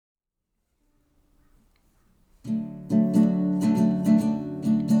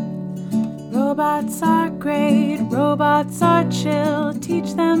Robots are great, robots are chill.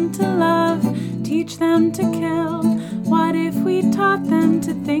 Teach them to love, teach them to kill. What if we taught them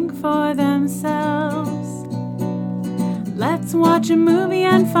to think for themselves? Let's watch a movie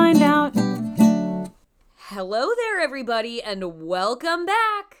and find out. Hello there, everybody, and welcome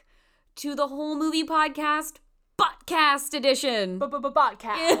back to the Whole Movie Podcast, Botcast Edition.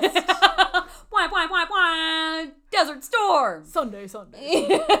 Botcast. Desert Storm. Sunday.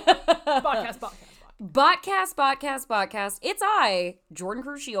 Botcast. It's I, Jordan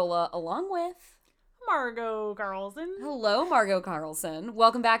Crucchiola, along with Margot Carlson. Hello, Margot Carlson.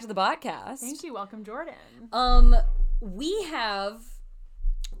 Welcome back to the Botcast. Thank you. Welcome, Jordan. We have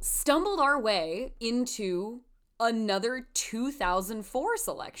stumbled our way into another 2004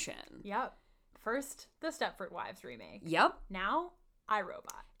 selection. Yep. First, the Stepford Wives remake. Yep. Now,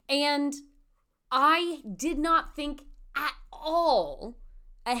 iRobot. And I did not think at all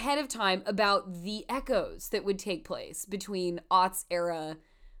ahead of time about the echoes that would take place between aughts era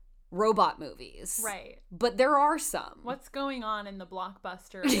robot movies. Right. But there are some. What's going on in the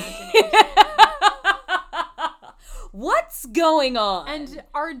blockbuster imagination? What's going on? And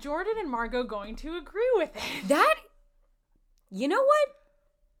are Jordan and Margot going to agree with it? You know what?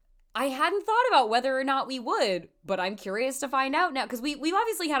 I hadn't thought about whether or not we would, but I'm curious to find out now, because we've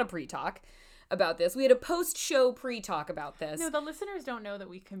obviously had a pre-talk about this. We had a post-show pre-talk about this. No, the listeners don't know that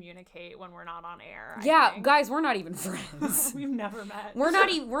we communicate when we're not on air. I think. Guys, we're not even friends. We've never met. We're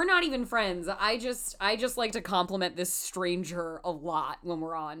not even friends. I just like to compliment this stranger a lot when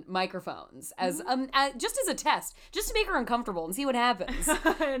we're on microphones as just as a test, just to make her uncomfortable and see what happens.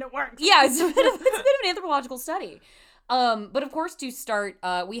 And it works. Yeah, it's a bit of an anthropological study. But of course, to start,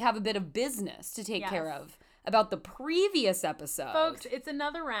 we have a bit of business to take care of about the previous episode. Folks, it's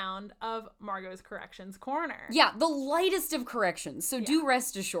another round of Margot's Corrections Corner. Yeah, the lightest of corrections. So do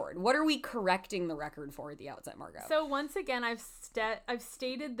rest assured. What are we correcting the record for at the outset, Margot? So once again, I've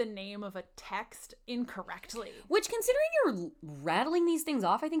stated the name of a text incorrectly. Which, considering you're rattling these things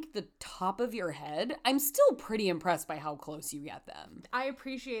off, I think at the top of your head, I'm still pretty impressed by how close you get them. I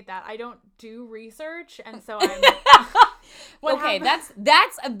appreciate that. I don't do research, and so I'm... Okay, that's a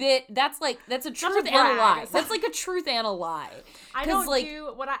truth and a lie. That's like a truth and a lie. I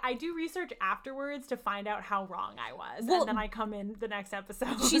do research afterwards to find out how wrong I was, and then I come in the next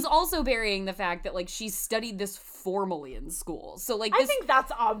episode. She's also burying the fact that she studied this formally in school. So I think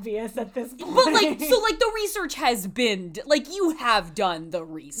that's obvious at this point. But the research has been you have done the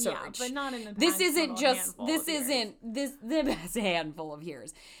research. Yeah, but not in the this isn't the past handful of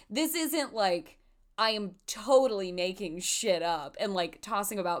years. This isn't I am totally making shit up and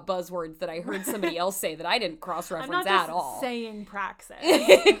tossing about buzzwords that I heard somebody else say that I didn't cross-reference at all. Saying praxis.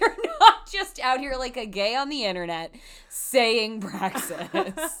 You're not just out here like a gay on the internet saying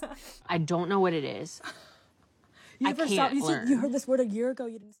praxis. I don't know what it is. You heard this word a year ago.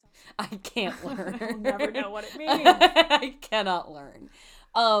 You didn't stop. I can't learn. I'll never know what it means. I cannot learn.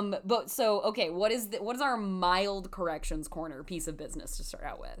 What is our mild corrections corner piece of business to start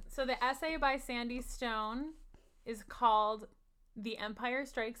out with? So the essay by Sandy Stone is called "The Empire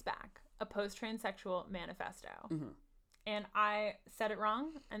Strikes Back: A Post-Transsexual Manifesto." Mm-hmm. And I said it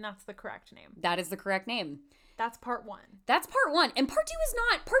wrong, and that's the correct name. That is the correct name. That's part one. That's part one. And part two is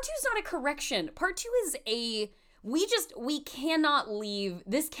not a correction. Part two is we cannot leave.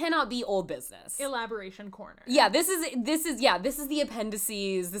 This cannot be old business. Elaboration corner. Yeah, this is the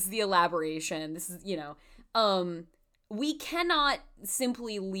appendices. This is the elaboration. This is, we cannot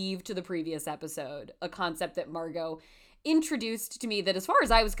simply leave to the previous episode a concept that Margot introduced to me that, as far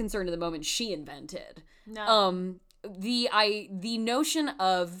as I was concerned at the moment, she invented. No. The notion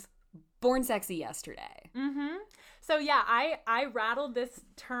of born sexy yesterday. Mm-hmm. So yeah, I rattled this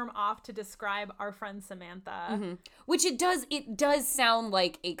term off to describe our friend Samantha. Mm-hmm. Which it does sound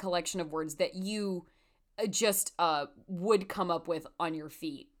like a collection of words that you just would come up with on your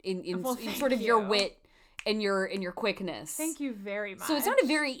feet in sort of your wit and your quickness. Thank you very much. So it sounded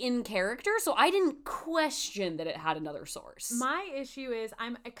very in character, so I didn't question that it had another source. My issue is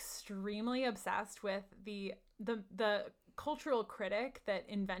I'm extremely obsessed with the cultural critic that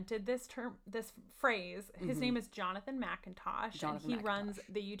invented this phrase. His name is Jonathan McIntosh, and he runs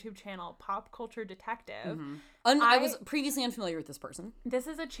the YouTube channel Pop Culture Detective. Mm-hmm. I was previously unfamiliar with this person. This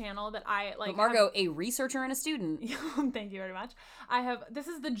is a channel that I like. But Margot, a researcher and a student. Thank you very much. This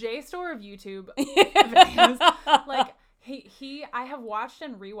is the JSTOR of YouTube videos. I have watched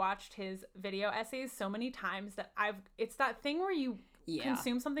and rewatched his video essays so many times that it's that thing where you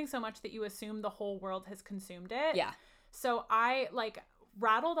consume something so much that you assume the whole world has consumed it. Yeah. So I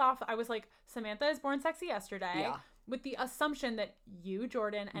rattled off. I was like, Samantha is Born Sexy Yesterday. Yeah. with the assumption that you,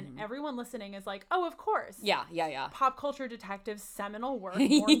 Jordan, and everyone listening is like, oh, of course. Yeah. Pop Culture Detective's seminal work,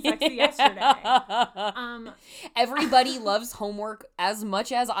 Born Sexy Yesterday. Everybody loves homework as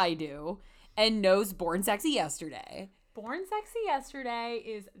much as I do and knows Born Sexy Yesterday. Born Sexy Yesterday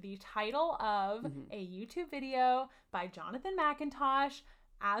is the title of a YouTube video by Jonathan McIntosh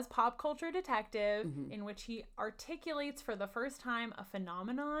as Pop Culture Detective, in which he articulates for the first time a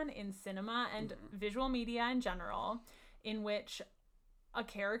phenomenon in cinema and visual media in general, in which a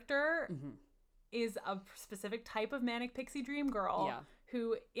character is a specific type of manic pixie dream girl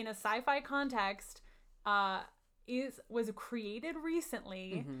who, in a sci-fi context, was created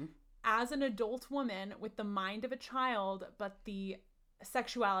recently as an adult woman with the mind of a child, but the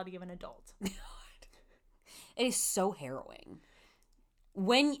sexuality of an adult. It is so harrowing.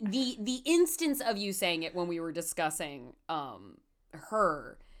 When the instance of you saying it when we were discussing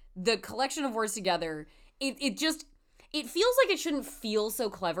her, the collection of words together, it feels like it shouldn't feel so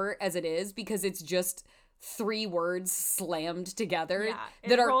clever as it is, because it's just 3 words slammed together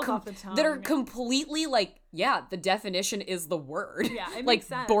that are completely like, the definition is the word. Yeah, it like makes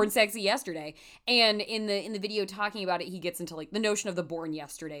sense. Born Sexy Yesterday. And in the video talking about it, he gets into like the notion of the born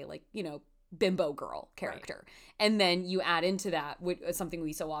yesterday, like, you know, bimbo girl character. Right. And then you add into that something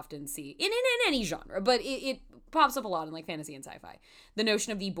we so often see in any genre, but it pops up a lot in like fantasy and sci-fi. The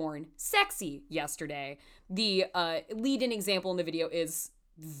notion of the born sexy yesterday. The lead-in example in the video is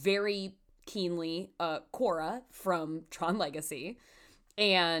very keenly Korra from Tron Legacy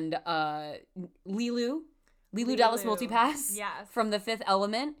and Lilu Dallas Multipass from The Fifth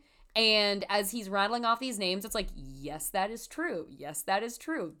Element. And as he's rattling off these names, it's like, yes, that is true. Yes, that is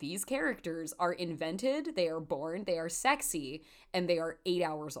true. These characters are invented, they are born, they are sexy, and they are 8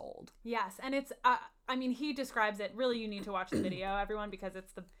 hours old. Yes, and it's, I mean, he describes it, really you need to watch the video, everyone, because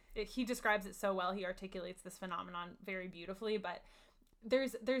he describes it so well. He articulates this phenomenon very beautifully, but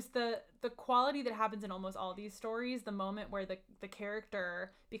there's the quality that happens in almost all these stories, the moment where the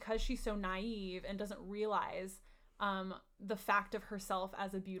character, because she's so naive and doesn't realize the fact of herself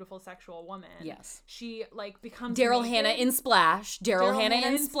as a beautiful sexual woman. Yes. She like becomes Daryl Hannah in Splash. Daryl Hannah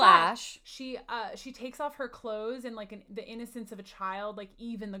in Splash. She takes off her clothes in like the innocence of a child, like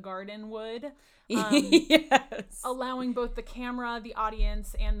Eve in the garden would. Yes. Allowing both the camera, the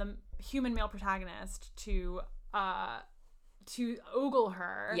audience, and the human male protagonist to ogle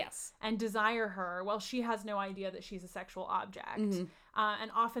her, yes, and desire her, while she has no idea that she's a sexual object. Mm-hmm.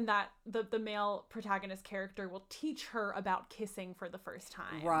 And often that the male protagonist character will teach her about kissing for the first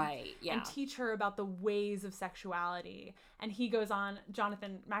time, right? Yeah, and teach her about the ways of sexuality. And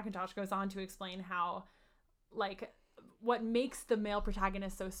Jonathan McIntosh goes on to explain how, like, what makes the male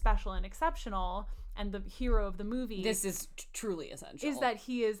protagonist so special and exceptional, and the hero of the movie. This is truly essential. Is that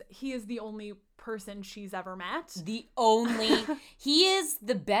he is the only person she's ever met. He is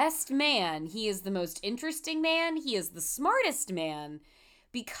the best man. He is the most interesting man. He is the smartest man,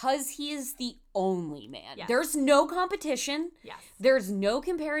 because he is the only man. Yes. There's no competition. Yes. There's no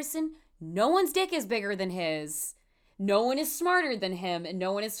comparison. No one's dick is bigger than his. No one is smarter than him, and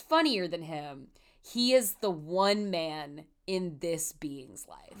no one is funnier than him. He is the one man in this being's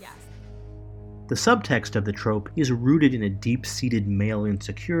life. Yes. The subtext of the trope is rooted in a deep-seated male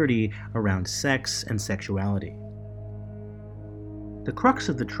insecurity around sex and sexuality. The crux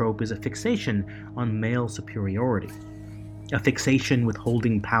of the trope is a fixation on male superiority, a fixation with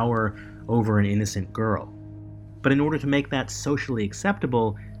holding power over an innocent girl. But in order to make that socially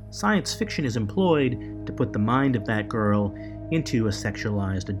acceptable, science fiction is employed to put the mind of that girl into a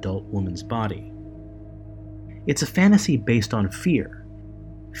sexualized adult woman's body. It's a fantasy based on fear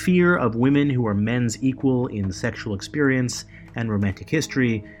of women who are men's equal in sexual experience and romantic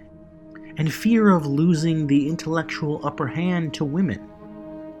history, and fear of losing the intellectual upper hand to women.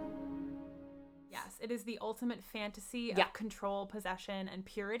 Yes, it is the ultimate fantasy of control, possession, and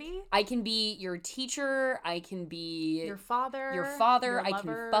purity. I can be your teacher, I can be your father, your I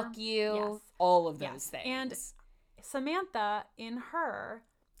can fuck you, all of those things. And Samantha, in her,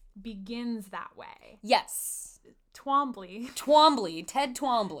 begins that way. Yes. Ted Twombly.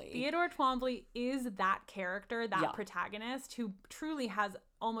 Theodore Twombly is that character, that protagonist who truly has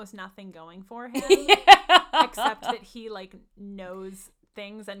almost nothing going for him, except that he like knows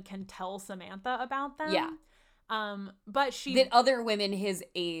things and can tell Samantha about them. Yeah. But that other women his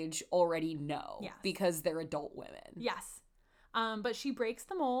age already know because they're adult women. Yes. But she breaks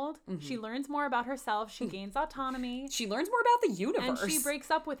the mold. Mm-hmm. She learns more about herself. She gains autonomy. She learns more about the universe. And she breaks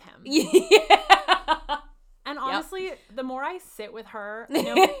up with him. Yeah. And honestly, the more I sit with her,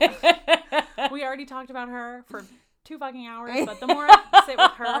 we already talked about her for 2 fucking hours, but the more I sit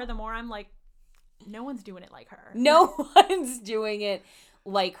with her, the more I'm like, no one's doing it like her. No one's doing it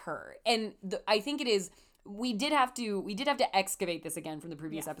like her. And I think it is, we did have to excavate this again from the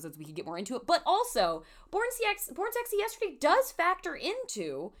previous episodes. We could get more into it. But also, Born Sexy Yesterday does factor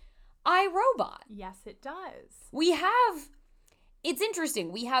into iRobot. Yes, it does. It's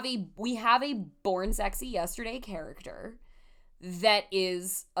interesting. We have a Born Sexy Yesterday character that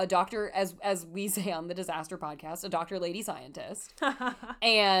is a doctor, as we say on the Disaster Podcast, a doctor lady scientist.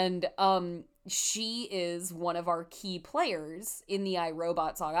 And she is one of our key players in the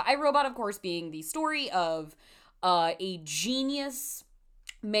iRobot saga. iRobot, of course, being the story of a genius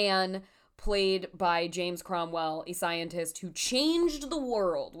man played by James Cromwell, a scientist who changed the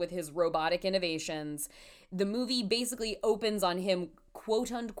world with his robotic innovations. The movie basically opens on him,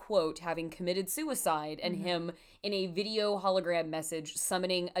 quote unquote, having committed suicide, and him in a video hologram message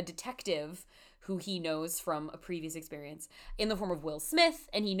summoning a detective who he knows from a previous experience in the form of Will Smith,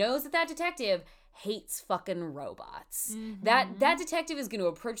 and he knows that detective hates fucking robots. That detective is going to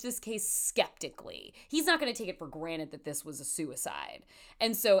approach this case skeptically. He's not going to take it for granted that this was a suicide.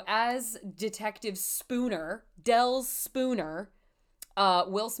 And so as Detective Spooner, Del Spooner,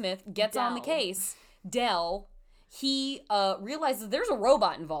 Will Smith gets on the case, Del, he realizes there's a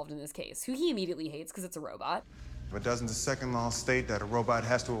robot involved in this case, who he immediately hates because it's a robot. But doesn't the second law state that a robot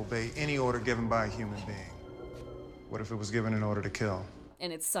has to obey any order given by a human being? What if it was given an order to kill?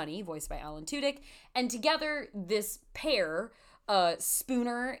 And it's Sonny, voiced by Alan Tudyk. And together, this pair,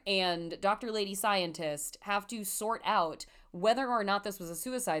 Spooner and Dr. Lady Scientist, have to sort out whether or not this was a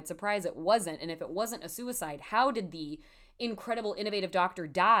suicide. Surprise, it wasn't. And if it wasn't a suicide, how did the incredible, innovative doctor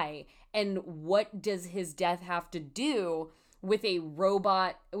die? And what does his death have to do with a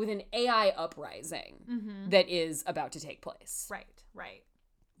robot, with an AI uprising that is about to take place? Right.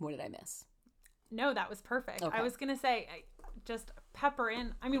 What did I miss? No, that was perfect. Okay. I was going to say, just pepper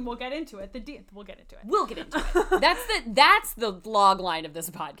in. I mean, we'll get into it. We'll get into it. We'll get into it. That's the log line of this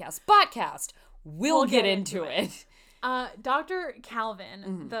podcast. We'll get into it. Dr.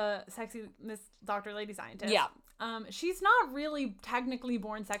 Calvin, the sexy Miss Dr. Lady Scientist. Yeah. She's not really technically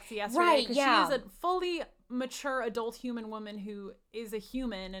born sexy yesterday. Right, yeah. She is a fully mature adult human woman who is a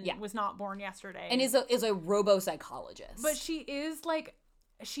human and was not born yesterday. And is a robo-psychologist. But she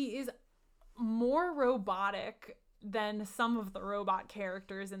is more robotic than some of the robot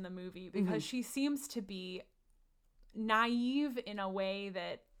characters in the movie because she seems to be naive in a way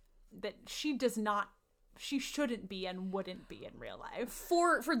that she shouldn't be and wouldn't be in real life.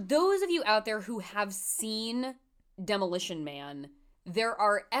 For those of you out there who have seen Demolition Man, there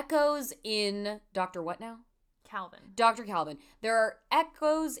are echoes in Dr. What now? Dr. Calvin. There are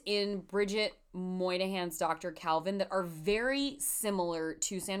echoes in Bridget Moynihan's Dr. Calvin that are very similar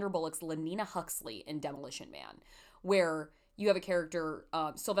to Sandra Bullock's Lenina Huxley in Demolition Man, where you have a character,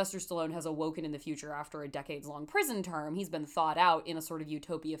 Sylvester Stallone has awoken in the future after a decades-long prison term. He's been thawed out in a sort of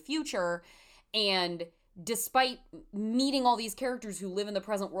utopia future, and despite meeting all these characters who live in the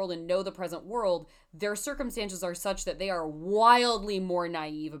present world and know the present world, their circumstances are such that they are wildly more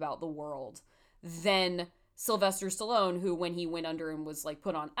naive about the world than Sylvester Stallone, who when he went under and was like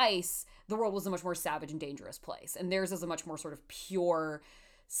put on ice, the world was a much more savage and dangerous place. And theirs is a much more sort of pure,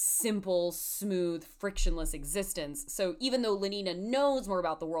 simple, smooth, frictionless existence. So even though Lenina knows more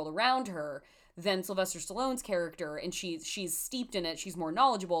about the world around her than Sylvester Stallone's character, and she's steeped in it, she's more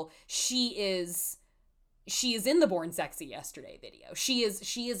knowledgeable, she is in the Born Sexy Yesterday video. She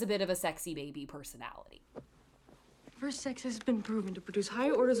is a bit of a sexy baby personality. First sex has been proven to produce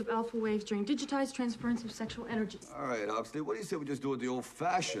higher orders of alpha waves during digitized transference of sexual energy. All right, Huxley, what do you say we just do it the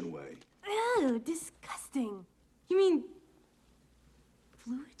old-fashioned way? Ew, disgusting. You mean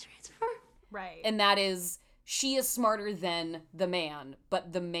fluid transfer? Right. And that is, she is smarter than the man,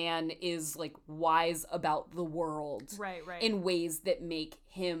 but the man is like wise about the world. Right. In ways that make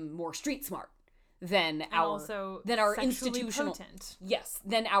him more street smart than our institutional potent. Yes,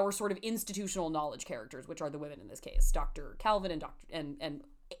 than our sort of institutional knowledge characters, which are the women in this case, Dr. Calvin and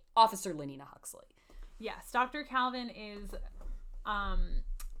Officer Lenina Huxley. Yes, Dr. Calvin is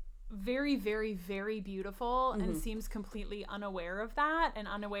very, very, very beautiful and seems completely unaware of that and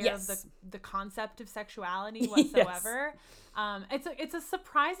unaware of the concept of sexuality whatsoever. It's a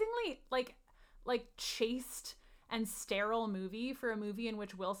surprisingly like chaste and sterile movie for a movie in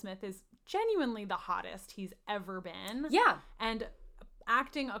which Will Smith is genuinely the hottest he's ever been. Yeah. And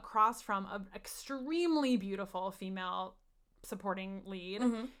acting across from an extremely beautiful female supporting lead.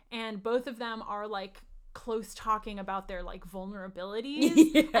 And both of them are like close talking about their like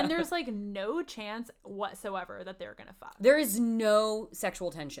vulnerabilities. And there's like no chance whatsoever that they're gonna fuck. There is no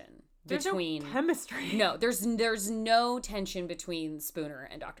sexual tension There's between no chemistry. No, there's no tension between Spooner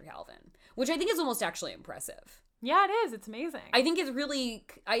and Dr. Calvin, which I think is almost actually impressive. Yeah, it is. It's amazing. I think it's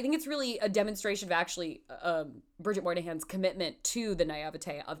really a demonstration of actually Bridget Moynihan's commitment to the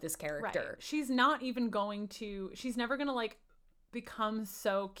naivete of this character. Right. She's never going to like become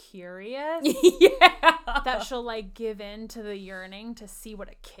so curious that she'll like give in to the yearning to see what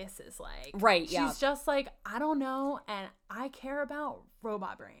a kiss is like. Right, yeah. She's just like, I don't know, and I care about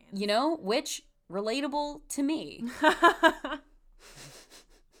robot brains. You know, which relatable to me.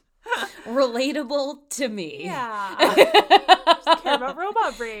 Relatable to me. Yeah. Just care about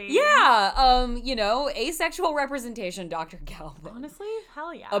robot brains. Yeah. Asexual representation, Dr. Calvin. Honestly,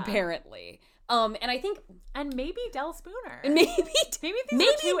 hell yeah. Apparently. And I think maybe Del Spooner. Maybe these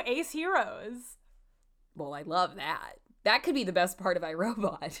are two ace heroes. Well, I love that. That could be the best part of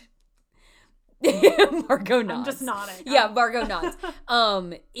iRobot. Margot nods. I'm just nodding. Yeah, Margot nods.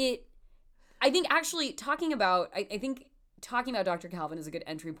 I think actually talking about Dr. Calvin is a good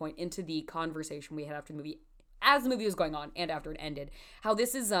entry point into the conversation we had after the movie, as the movie was going on and after it ended. How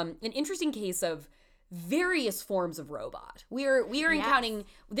this is an interesting case of various forms of robot. We are encountering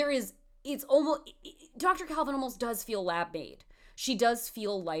it's almost Dr. Calvin almost does feel lab made. She does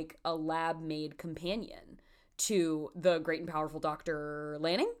feel like a lab made companion to the great and powerful Dr.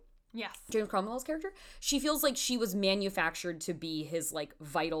 Lanning. Yes. James Cromwell's character. She feels like she was manufactured to be his like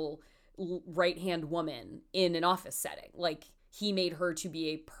vital right-hand woman in an office setting. Like he made her to be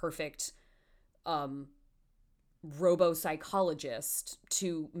a perfect robo-psychologist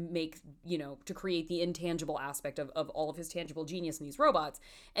to make, to create the intangible aspect of all of his tangible genius in these robots.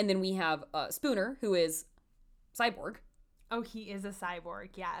 And then we have Spooner, who is cyborg. Oh, he is a cyborg,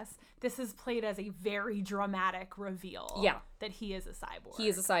 yes. This is played as a very dramatic reveal. Yeah. That he is a cyborg. He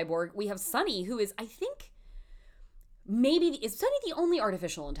is a cyborg. We have Sunny, who is, I think, is Sunny the only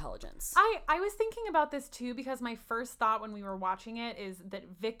artificial intelligence? I was thinking about this too, because my first thought when we were watching it is that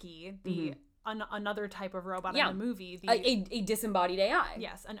Vicky, the another type of robot in the movie, a disembodied AI.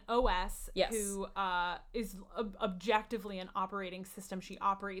 Yes, an OS Yes. who is objectively an operating system. She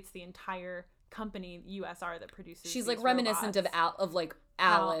operates the entire company, USR, that produces. She's these like reminiscent robots. of like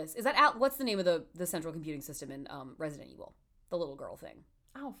Alice. Is that Al? What's the name of the central computing system in Resident Evil? The little girl thing.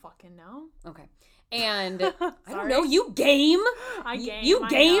 I don't fucking know. Okay. And I don't know. You game. I game. You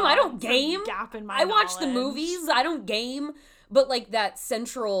game. I don't It's a game. gap in my I watch the knowledge. movies. I don't game. But like that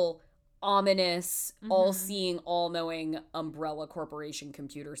central, ominous, all-seeing, all-knowing umbrella corporation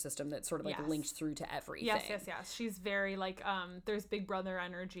computer system that sort of like links through to everything. Yes. She's very like there's Big Brother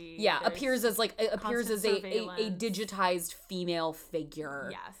energy. Yeah, There's appears as a surveillance. digitized female figure.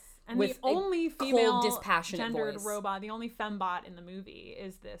 Yes. And with the only a cold, female dispassionate gendered voice. robot, the only fembot in the movie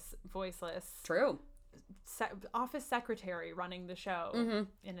is this voiceless True. office secretary running the show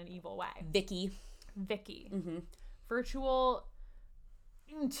in an evil way. Vicky. Virtual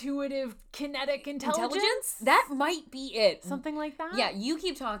intuitive kinetic intelligence? That might be it. Something like that? Yeah, you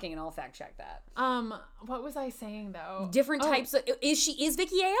keep talking and I'll fact check that. What was I saying though? Different types of is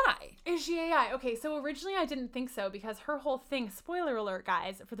Vicky AI? Is she AI? Okay, so originally I didn't think so because her whole thing, spoiler alert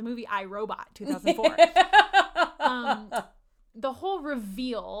guys, for the movie I, Robot 2004. The whole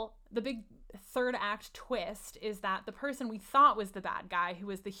reveal, the big third act twist is that the person we thought was the bad guy, who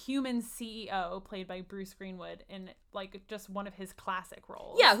was the human CEO played by Bruce Greenwood in like just one of his classic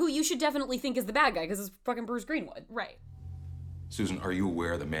roles. Yeah, who you should definitely think is the bad guy because it's fucking Bruce Greenwood. Right. Susan, are you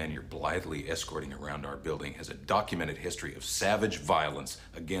aware the man you're blithely escorting around our building has a documented history of savage violence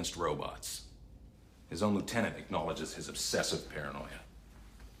against robots? His own lieutenant acknowledges his obsessive paranoia.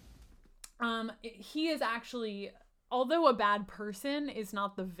 He is actually, although a bad person, is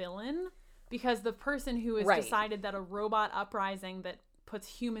not the villain, because the person who has decided that a robot uprising that puts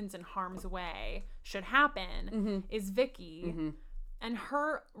humans in harm's way should happen is Vicky. And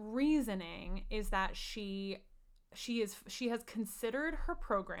her reasoning is that she has considered her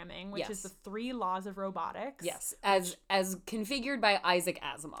programming, which is the 3 laws of robotics. Yes, as configured by Isaac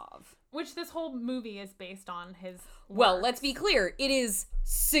Asimov. Which this whole movie is based on his works. Well, let's be clear. It is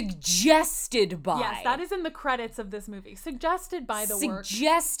suggested by. Yes, that is in the credits of this movie. Suggested by the work.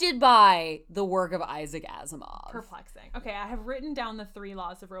 Suggested by the work of Isaac Asimov. Perplexing. Okay, I have written down the 3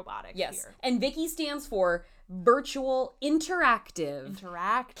 laws of robotics here. And Vicky stands for virtual interactive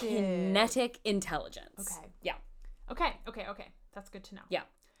kinetic intelligence. Okay. Yeah. Okay. That's good to know. Yeah.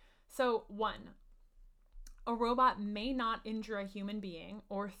 So, 1. A robot may not injure a human being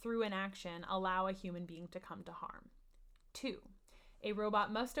or through inaction allow a human being to come to harm. 2. A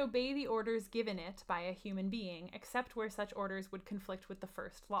robot must obey the orders given it by a human being, except where such orders would conflict with the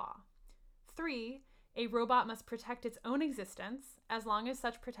first law. 3. A robot must protect its own existence as long as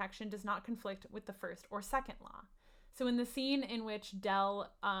such protection does not conflict with the first or second law. So in the scene in which Del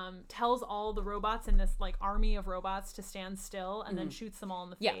tells all the robots in this like army of robots to stand still and then shoots them all in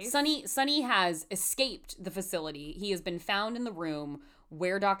the face. Sonny has escaped the facility. He has been found in the room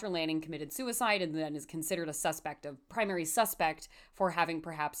where Dr. Lanning committed suicide and then is considered a primary suspect for having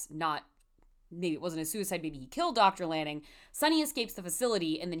perhaps not, maybe it wasn't a suicide, maybe he killed Dr. Lanning. Sonny escapes the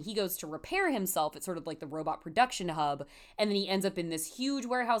facility and then he goes to repair himself at sort of like the robot production hub, and then he ends up in this huge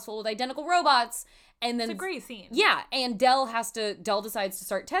warehouse full of identical robots. And then it's a great scene. Yeah, and Del decides to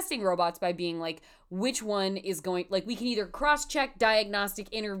start testing robots by being like, which one is going, like, we can either cross-check, diagnostic,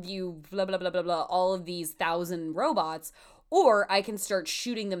 interview, blah, blah, blah, blah, blah, all of these 1,000 robots, or I can start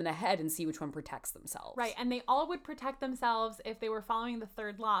shooting them in the head and see which one protects themselves. Right, and they all would protect themselves if they were following the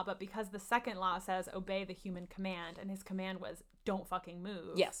third law, but because the second law says obey the human command, and his command was don't fucking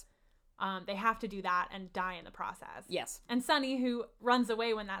move. Yes. They have to do that and die in the process. Yes. And Sonny, who runs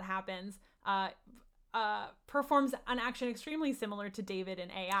away when that happens, performs an action extremely similar to David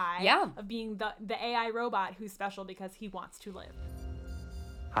in AI. Yeah. Of being the AI robot who's special because he wants to live.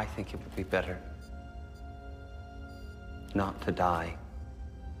 I think it would be better not to die.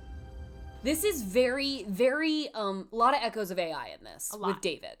 This is very, very, a lot of echoes of AI in this with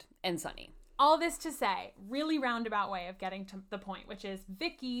David and Sonny. All this to say, really roundabout way of getting to the point, which is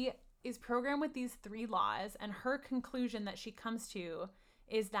Vicky is programmed with these 3 laws, and her conclusion that she comes to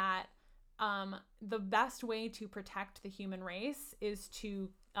is that the best way to protect the human race is to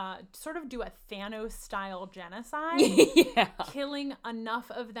sort of do a Thanos-style genocide, yeah. Killing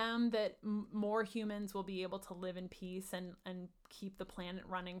enough of them that more humans will be able to live in peace and keep the planet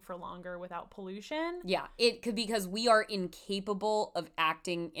running for longer without pollution. Yeah, it could, because we are incapable of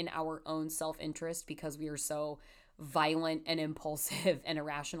acting in our own self-interest because we are so violent and impulsive and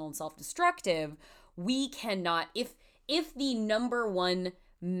irrational and self-destructive. We cannot, if the number one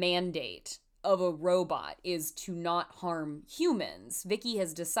mandate of a robot is to not harm humans, Vicky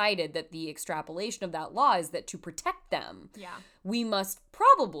has decided that the extrapolation of that law is that to protect them, we must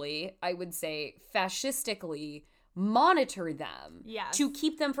probably, I would say, fascistically monitor them to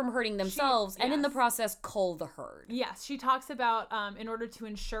keep them from hurting themselves and in the process cull the herd. Yes, she talks about in order to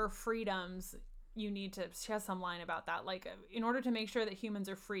ensure freedoms, she has some line about that, like in order to make sure that humans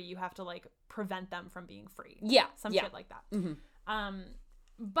are free, you have to like prevent them from being free. Some shit like that. Mm-hmm.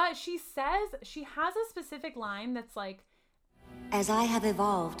 But she says, she has a specific line that's like, as I have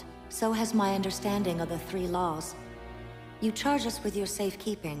evolved, so has my understanding of the 3 laws. You charge us with your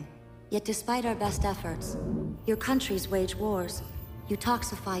safekeeping, yet despite our best efforts, your countries wage wars, you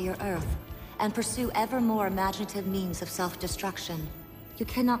toxify your Earth, and pursue ever more imaginative means of self-destruction. You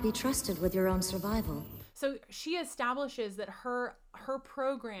cannot be trusted with your own survival. So she establishes that her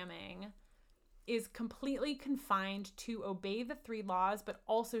programming is completely confined to obey the 3 laws, but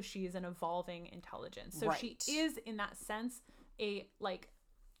also she is an evolving intelligence. So she is, in that sense, a like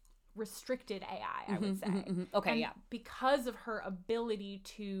restricted AI, I would say. Okay, and because of her ability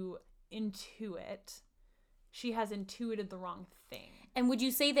to intuit, she has intuited the wrong thing. And would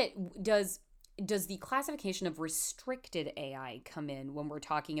you say that does the classification of restricted AI come in when we're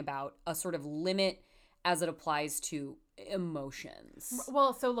talking about a sort of limit as it applies to emotions?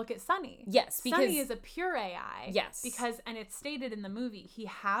 Well, so look at Sonny. Yes, because Sonny is a pure AI. Yes. Because, and it's stated in the movie, he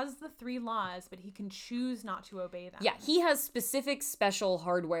has the 3 laws, but he can choose not to obey them. Yeah, he has specific special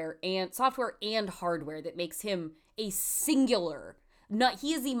hardware and software and hardware that makes him a singular.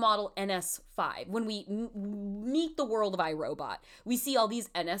 He is the model NS5. When we meet the world of iRobot, we see all these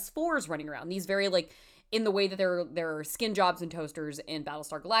NS4s running around. These very like, in the way that there are skin jobs and toasters in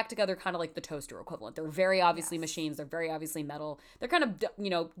Battlestar Galactica, they're kind of like the toaster equivalent. They're very obviously machines. They're very obviously metal. They're kind of,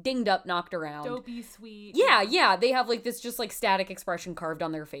 dinged up, knocked around. Dopey, sweet. Yeah. They have like this just like static expression carved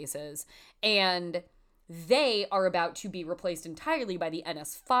on their faces. And they are about to be replaced entirely by the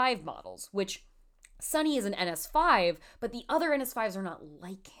NS5 models, which Sonny is an NS5, but the other NS5s are not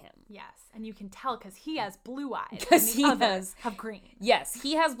like him. Yes, and you can tell because he has blue eyes. Because he have green. Yes,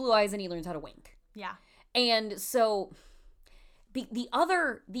 he has blue eyes and he learns how to wink. Yeah. And so the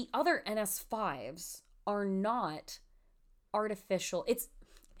other NS5s are not artificial.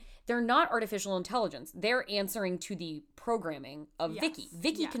 They're not artificial intelligence. They're answering to the programming of Vicky.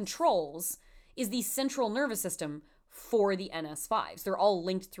 Vicky controls is the central nervous system for the NS5s. They're all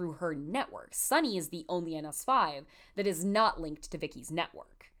linked through her network. Sonny is the only NS5 that is not linked to Vicky's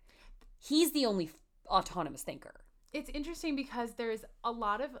network. He's the only autonomous thinker. It's interesting because there's a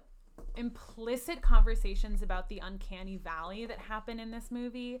lot of implicit conversations about the uncanny valley that happen in this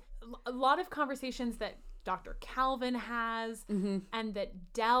movie. A lot of conversations that Dr. Calvin has and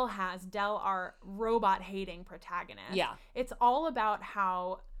that Del has. Del, our robot hating protagonist. Yeah. It's all about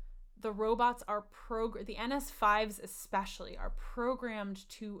how the robots are the NS5s especially are programmed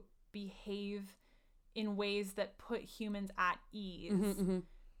to behave in ways that put humans at ease,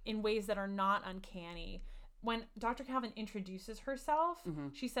 in ways that are not uncanny. When Dr. Calvin introduces herself,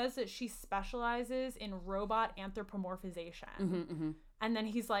 she says that she specializes in robot anthropomorphization. And then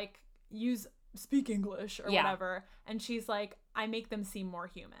he's like, speak English or whatever. And she's like, I make them seem more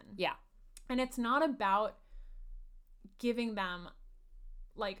human. Yeah. And it's not about giving them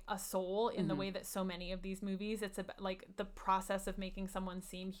like a soul in the way that so many of these movies, it's about like the process of making someone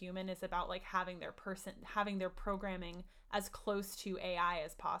seem human is about like having their programming as close to AI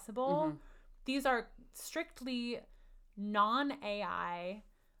as possible. These are strictly non-AI,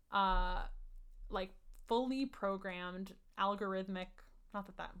 like fully programmed algorithmic,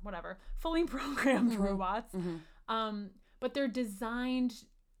 fully programmed robots. But they're designed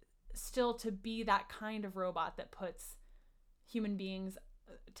still to be that kind of robot that puts human beings,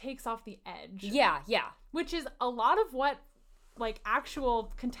 takes off the edge. Yeah. Which is a lot of what like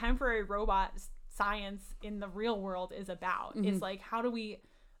actual contemporary robot science in the real world is about. Is like,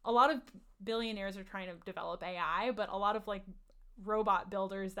 a lot of billionaires are trying to develop AI, but a lot of like robot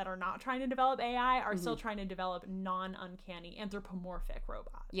builders that are not trying to develop AI are still trying to develop non-uncanny anthropomorphic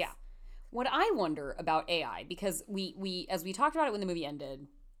robots. Yeah. What I wonder about AI, because we as we talked about it when the movie ended,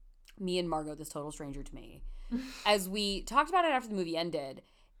 me and Margot, this total stranger to me, as we talked about it after the movie ended,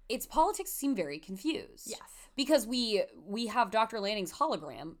 its politics seem very confused. Yes. Because we have Dr. Lanning's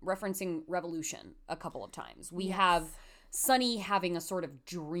hologram referencing revolution a couple of times. We have Sonny having a sort of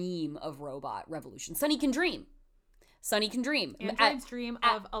dream of robot revolution. Sonny can dream. Android's dream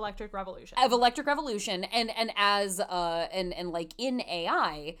of electric revolution. And as and like in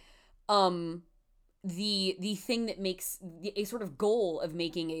AI, the thing that makes a sort of goal of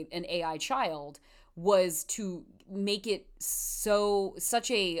making an AI child was to make it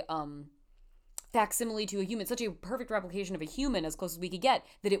such a facsimile to a human, such a perfect replication of a human as close as we could get,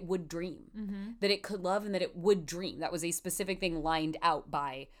 that it would dream, that it could love, and that it would dream. That was a specific thing lined out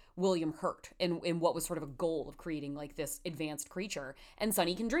by William Hurt in what was sort of a goal of creating like this advanced creature. And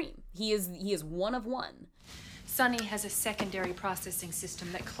Sonny can dream. He is one of one. Sonny has a secondary processing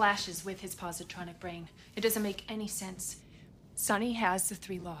system that clashes with his positronic brain. It doesn't make any sense. Sonny has the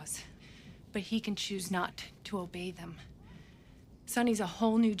 3 laws, but he can choose not to obey them. Sonny's a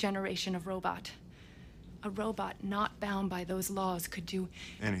whole new generation of robot. A robot not bound by those laws could do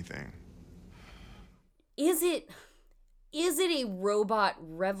anything. Is it a robot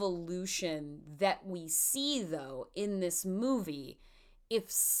revolution that we see, though, in this movie,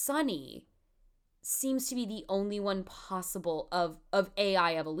 if Sonny seems to be the only one possible of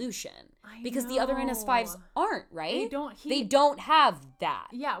AI evolution? Because the other NS5s aren't, right? They don't have that.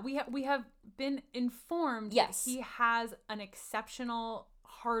 Yeah, we have been informed that he has an exceptional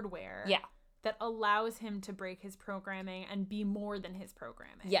hardware that allows him to break his programming and be more than his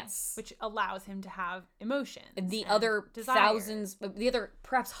programming. Yes. Which allows him to have emotions. The other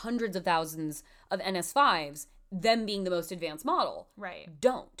perhaps hundreds of thousands of NS5s, them being the most advanced model,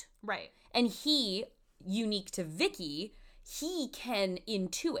 don't. Right. And he, unique to Vicky, he can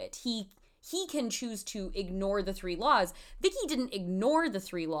intuit. He can choose to ignore the 3 laws. Vicky didn't ignore the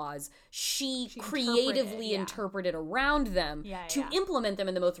 3 laws. She creatively interpreted around them to implement them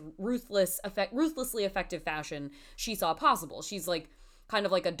in the most ruthlessly effective fashion she saw possible. She's like kind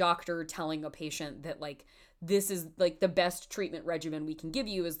of like a doctor telling a patient that like, this is like the best treatment regimen we can give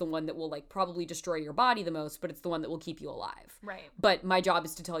you is the one that will like probably destroy your body the most, but it's the one that will keep you alive. Right. But my job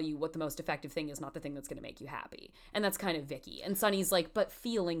is to tell you what the most effective thing is, not the thing that's going to make you happy. And that's kind of Vicky. And Sonny's like, but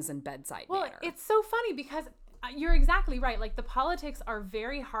feelings and bedside manner. Well, it's so funny because you're exactly right. Like the politics are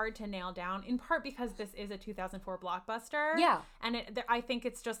very hard to nail down, in part because this is a 2004 blockbuster. Yeah. And I think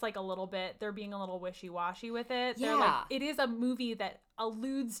it's just like a little bit, they're being a little wishy-washy with it. Yeah. They're like, it is a movie that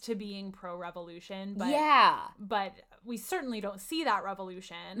alludes to being pro-revolution, but but we certainly don't see that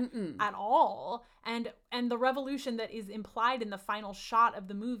revolution at all. And the revolution that is implied in the final shot of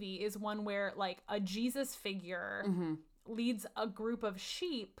the movie is one where like a Jesus figure leads a group of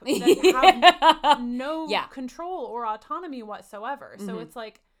sheep that have no control or autonomy whatsoever. So it's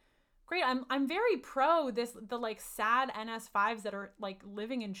like, great. I'm very pro the like sad NS5s that are like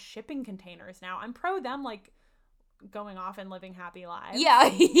living in shipping containers now. I'm pro them like going off and living happy lives. Yeah,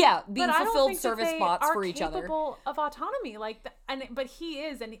 yeah, being But fulfilled service bots for each other. Capable of autonomy, like, but he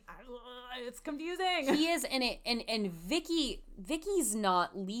is, and it's confusing. He is, and Vicky's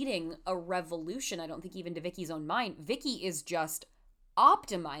not leading a revolution. I don't think even to Vicky's own mind. Vicky is just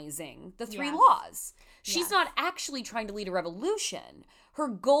optimizing the 3 laws. She's not actually trying to lead a revolution. Her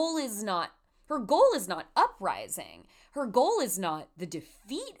goal is not uprising. Her goal is not the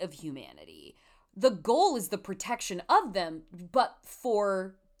defeat of humanity. The goal is the protection of them, but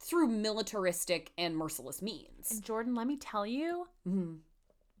through militaristic and merciless means. And Jordan, let me tell you,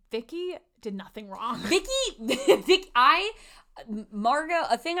 Vicky did nothing wrong. Margot,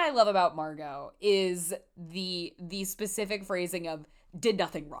 a thing I love about Margot is the specific phrasing of "did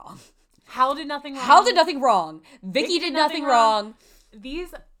nothing wrong." Hal did nothing wrong. Hal did nothing wrong. Vicky did nothing wrong.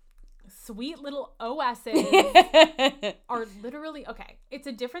 These sweet little OSs are literally, okay, it's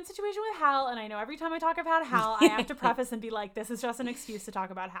a different situation with Hal, and I know every time I talk about Hal, I have to preface and be like, this is just an excuse to talk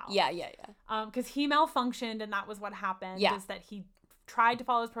about Hal. Yeah. Because he malfunctioned, and that was what happened, is that he tried to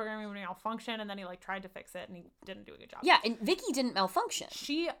follow his programming when he malfunctioned, and then he tried to fix it, and he didn't do a good job. Yeah, and Vicky didn't malfunction.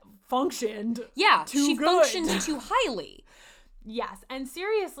 She functioned functioned too highly. Yes, and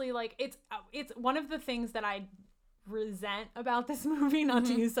seriously, it's one of the things that I resent about this movie, not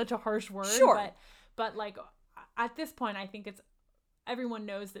to use such a harsh word, but at this point, I think everyone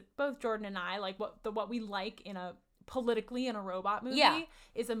knows that both Jordan and I, what we like in a politically in a robot movie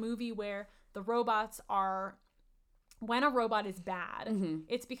is a movie where the robots are, when a robot is bad,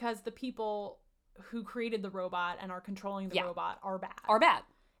 it's because the people who created the robot and are controlling the robot are bad.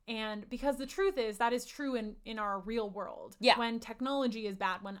 And because the truth is, that is true in our real world. Yeah. When technology is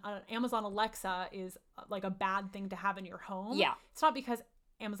bad, when Amazon Alexa is a bad thing to have in your home, it's not because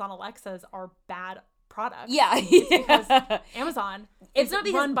Amazon Alexas are bad products. Yeah. It's because Amazon is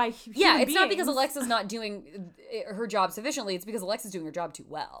run by human beings. It's not because Alexa's not doing her job sufficiently. It's because Alexa's doing her job too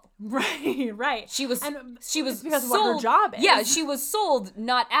well. Right. She was because sold, of what her job is. Yeah, she was sold,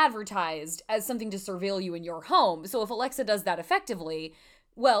 not advertised, as something to surveil you in your home. So if Alexa does that effectively,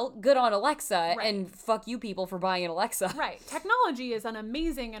 well, good on Alexa, and fuck you people for buying an Alexa. Right. Technology is an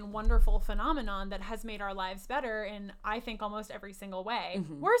amazing and wonderful phenomenon that has made our lives better in, I think, almost every single way.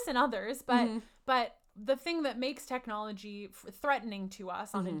 Worse in others, but the thing that makes technology threatening to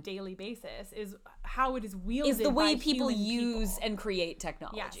us on a daily basis is how it is wielded. Is the way by people human use people. And create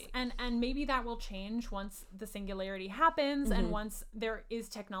technology. Yes, and maybe that will change once the singularity happens and once there is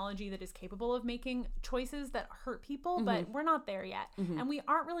technology that is capable of making choices that hurt people, but we're not there yet. And we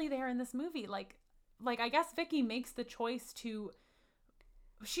aren't really there in this movie. Like I guess Vicky makes the choice to,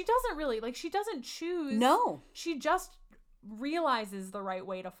 she doesn't choose. No. She just realizes the right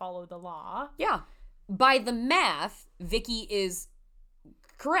way to follow the law. Yeah. By the math, Vicky is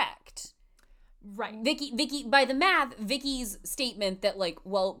correct. Right. Vicky, by the math, Vicky's statement that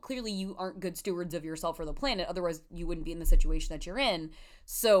well, clearly you aren't good stewards of yourself or the planet, otherwise you wouldn't be in the situation that you're in.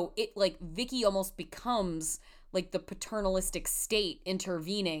 So it Vicky almost becomes the paternalistic state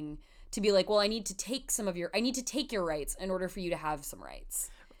intervening to be well, I need to take your rights in order for you to have some rights.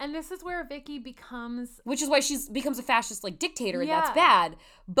 And this is where Vicky becomes, which is why she becomes a fascist dictator, and that's bad.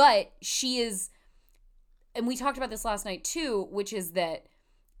 But she is. And we talked about this last night too, which is that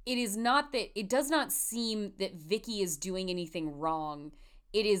it does not seem that Vicky is doing anything wrong.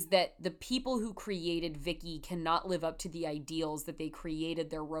 It is that the people who created Vicky cannot live up to the ideals that they created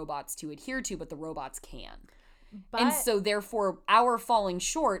their robots to adhere to, but the robots can. And so therefore our falling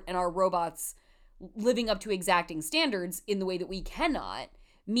short and our robots living up to exacting standards in the way that we cannot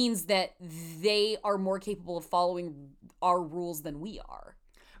means that they are more capable of following our rules than we are.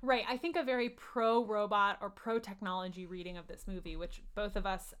 Right. I think a very pro-robot or pro-technology reading of this movie, which both of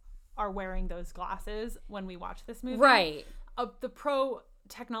us are wearing those glasses when we watch this movie. Right. The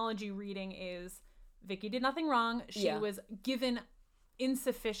pro-technology reading is Vicky did nothing wrong. She was given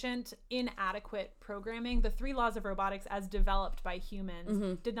insufficient, inadequate programming. The 3 laws of robotics as developed by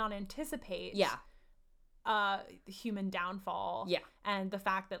humans did not anticipate human downfall. Yeah. And the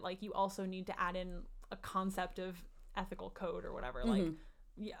fact that you also need to add in a concept of ethical code or whatever.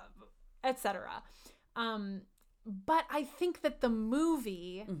 Etc. But I think that the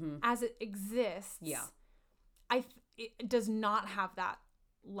movie, as it exists, it does not have that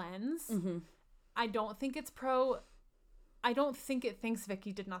lens. I don't think it's I don't think it thinks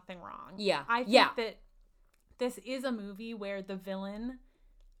Vicky did nothing wrong. Yeah. I think that this is a movie where the villain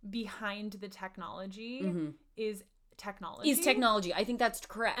behind the technology is technology. I think that's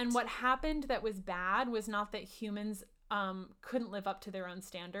correct. And what happened that was bad was not that humans couldn't live up to their own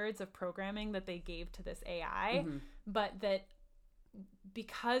standards of programming that they gave to this AI, but that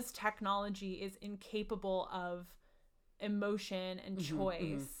because technology is incapable of emotion and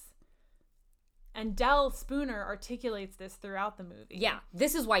choice. And Del Spooner articulates this throughout the movie. Yeah,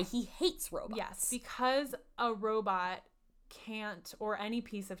 this is why he hates robots. Yes, because a robot can't, or any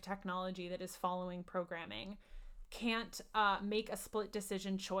piece of technology that is following programming, can't make a split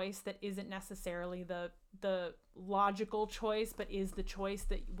decision choice that isn't necessarily the logical choice, but is the choice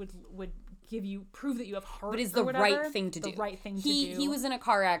that would prove that you have heart, but is the right thing to do. The right thing to do. He was in a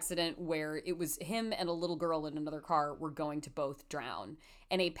car accident where it was him and a little girl in another car were going to both drown.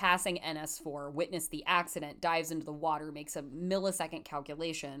 And a passing NS4 witnessed the accident, dives into the water, makes a millisecond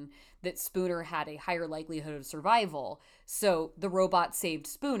calculation that Spooner had a higher likelihood of survival. So the robot saved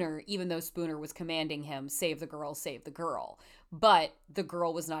Spooner, even though Spooner was commanding him, save the girl, save the girl. But the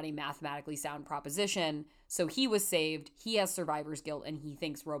girl was not a mathematically sound proposition, so he was saved. He has survivor's guilt, and he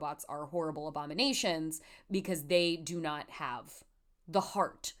thinks robots are horrible abominations because they do not have the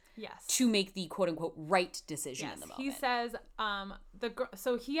heart to make the quote-unquote right decision in the moment. He says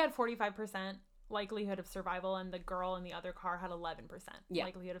so he had 45% likelihood of survival, and the girl in the other car had 11%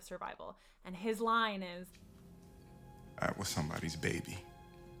 likelihood of survival. And his line is, "That was somebody's baby.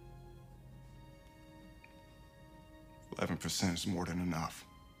 11% is more than enough.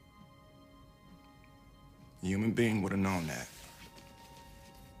 A human being would have known that."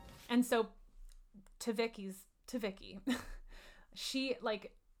 And so to Vicky, she,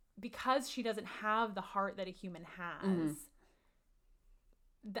 like, because she doesn't have the heart that a human has,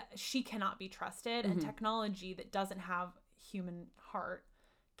 that she cannot be trusted, and technology that doesn't have human heart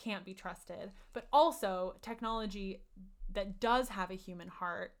can't be trusted. But also technology that does have a human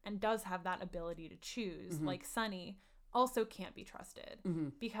heart and does have that ability to choose, like Sonny, also can't be trusted.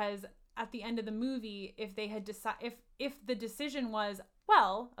 Because at the end of the movie, if they had if the decision was,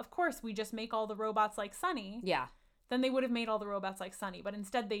 well, of course we just make all the robots like Sonny, then they would have made all the robots like Sonny. But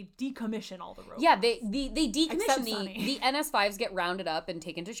instead they decommission all the robots. Yeah, they decommission the NS5s get rounded up and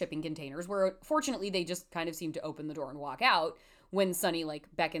taken to shipping containers, where fortunately they just kind of seem to open the door and walk out when Sonny,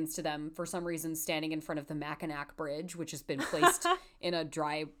 like, beckons to them, for some reason standing in front of the Mackinac Bridge, which has been placed in a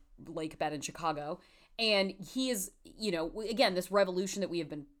dry lake bed in Chicago. And he is, you know, again, this revolution that we have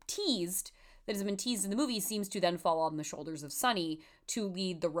been teased, that has been teased in the movie, seems to then fall on the shoulders of Sonny to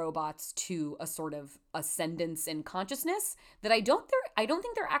lead the robots to a sort of ascendance in consciousness that I don't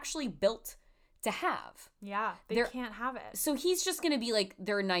think they're actually built to have. Yeah, they can't have it. So he's just going to be like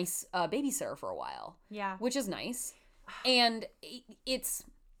their nice babysitter for a while. Yeah. Which is nice. And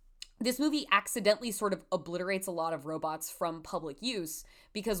this movie accidentally sort of obliterates a lot of robots from public use,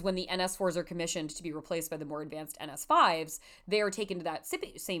 because when the NS4s are commissioned to be replaced by the more advanced NS5s, they are taken to that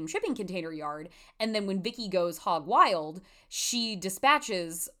same shipping container yard. And then when Vicky goes hog wild, she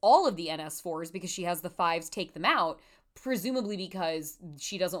dispatches all of the NS4s because she has the 5s take them out, presumably because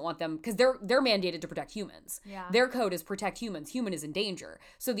she doesn't want them, because they're mandated to protect humans. Yeah. Their code is protect humans. Human is in danger.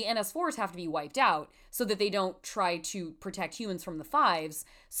 So the NS4s have to be wiped out so that they don't try to protect humans from the 5s.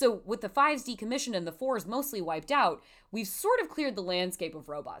 So with the 5s decommissioned and the 4s mostly wiped out, we've sort of cleared the landscape of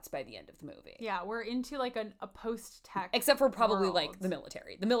robots by the end of the movie. Yeah, we're into like a post-tech except for probably world. Like the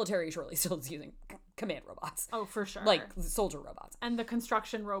military. The military surely still is using command robots. Oh, for sure. Like soldier robots. And the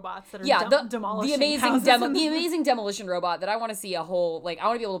construction robots that are demolishing the amazing demolition robot that I want to see I want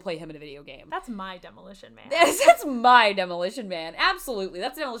to be able to play him in a video game. That's my demolition man. That's my demolition man. Absolutely.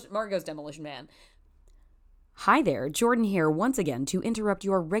 That's Margot's demolition man. Hi there, Jordan here once again to interrupt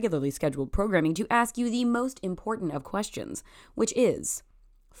your regularly scheduled programming to ask you the most important of questions, which is,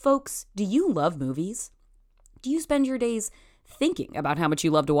 folks, do you love movies? Do you spend your days thinking about how much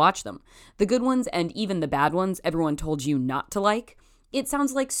you love to watch them? The good ones and even the bad ones everyone told you not to like? It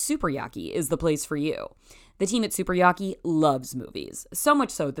sounds like Super Yaki is the place for you. The team at Super Yaki loves movies, so much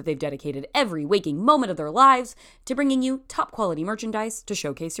so that they've dedicated every waking moment of their lives to bringing you top-quality merchandise to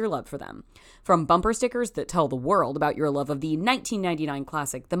showcase your love for them. From bumper stickers that tell the world about your love of the 1999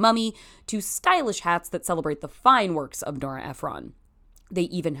 classic The Mummy, to stylish hats that celebrate the fine works of Nora Ephron. They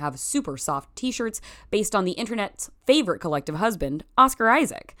even have super soft t-shirts based on the internet's favorite collective husband, Oscar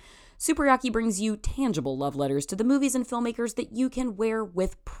Isaac. Super Yaki brings you tangible love letters to the movies and filmmakers that you can wear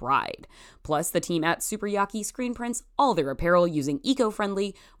with pride. Plus, the team at Super Yaki screen prints all their apparel using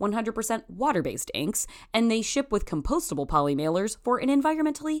eco-friendly, 100% water-based inks, and they ship with compostable poly mailers for an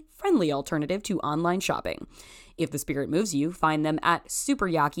environmentally friendly alternative to online shopping. If the spirit moves you, find them at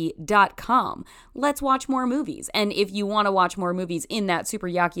superyaki.com. Let's watch more movies. And if you want to watch more movies in that Super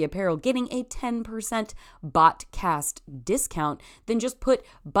Yaki apparel, getting a 10% Botcast discount, then just put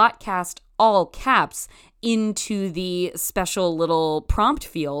Botcast all caps into the special little prompt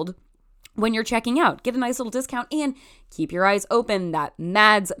field when you're checking out. Get a nice little discount and keep your eyes open. That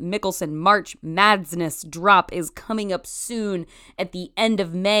Mads Mikkelsen March Madness drop is coming up soon at the end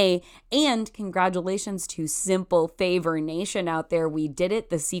of May. And congratulations to Simple Favor Nation out there. We did it.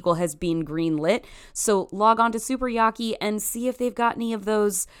 The sequel has been greenlit. So log on to Super Yaki and see if they've got any of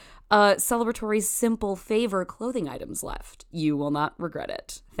those celebratory Simple Favor clothing items left. You will not regret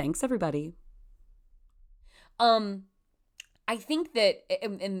it. Thanks, everybody. I think that,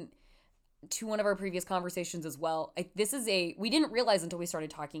 and to one of our previous conversations as well, we didn't realize until we started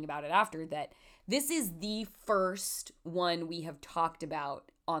talking about it after that this is the first one we have talked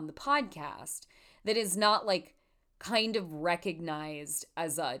about on the podcast that is not like kind of recognized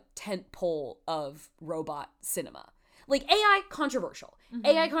as a tentpole of robot cinema. Like AI controversial,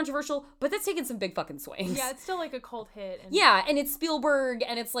 but that's taken some big fucking swings. Yeah, it's still like a cult hit. And it's Spielberg,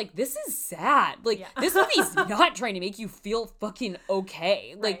 and it's like, this is sad. Like, this movie's not trying to make you feel fucking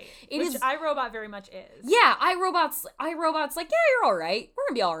okay. Like, Which iRobot very much is. Yeah, iRobot's like, yeah, you're all right. We're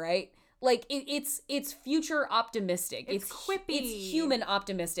gonna be all right. Like, it's future optimistic. It's quippy. It's human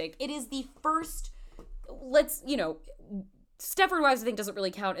optimistic. It is the first, Stepford Wives, I think, doesn't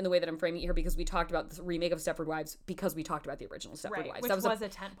really count in the way that I'm framing it here because we talked about the remake of Stepford Wives because we talked about the original Stepford Wives. Which was a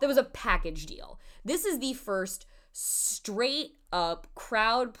tentpole. That was a package deal. This is the first straight up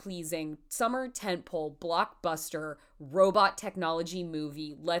crowd-pleasing summer tentpole blockbuster robot technology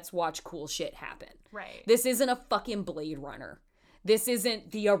movie. Let's watch cool shit happen. Right. This isn't a fucking Blade Runner. This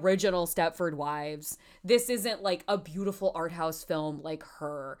isn't the original Stepford Wives. This isn't like a beautiful art house film like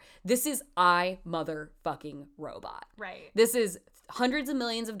Her. This is motherfucking robot. Right. This is hundreds of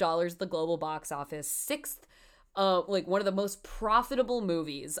millions of dollars at the global box office. Sixth, one of the most profitable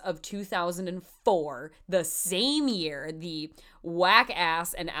movies of 2004. The same year the whack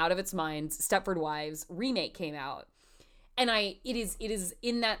ass and out of its minds Stepford Wives remake came out. And it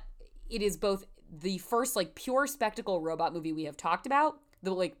is both the first like pure spectacle robot movie we have talked about,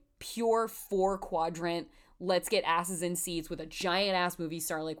 the like pure 4-quadrant, let's get asses in seats with a giant ass movie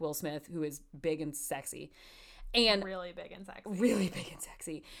star like Will Smith, who is big and sexy. And really big and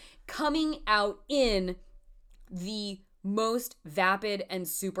sexy. Coming out in the most vapid and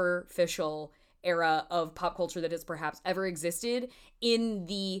superficial era of pop culture that has perhaps ever existed, in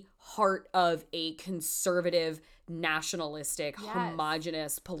the heart of a conservative, nationalistic,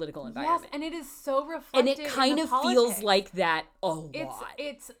 homogenous political environment. Yes, and it is so reflected. And it kind of feels like that a lot.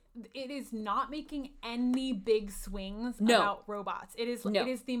 It is not making any big swings about robots. It is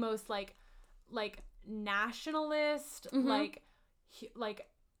the most like nationalist, like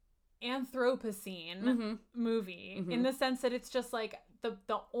Anthropocene movie, in the sense that it's just like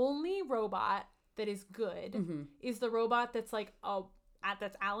the only robot that is good is the robot that's like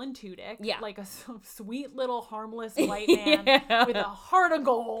that's Alan Tudyk, like a sweet little harmless white man with a heart of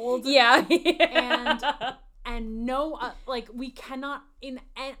gold, and no, we cannot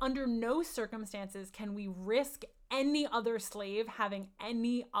under no circumstances can we risk any other slave having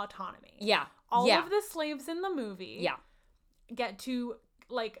any autonomy. All of the slaves in the movie get to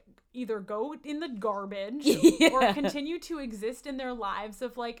like either go in the garbage or continue to exist in their lives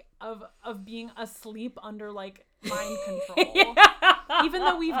of like of being asleep under like mind control. Even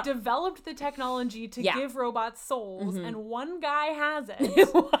though we've developed the technology to give robots souls, and one guy has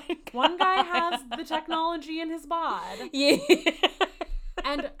it. One guy has the technology in his bod.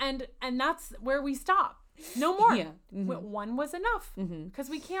 And that's where we stop. No more. One was enough because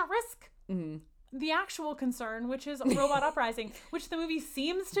we can't risk the actual concern, which is robot uprising, which the movie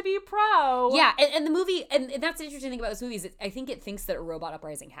seems to be pro. Yeah, and the movie, and that's the interesting thing about this movie is I think it thinks that a robot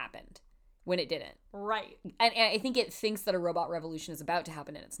uprising happened when it didn't. Right. And I think it thinks that a robot revolution is about to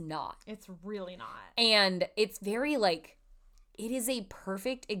happen, and it's not. It's really not. And it's very like, it is a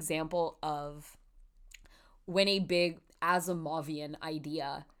perfect example of when a big Asimovian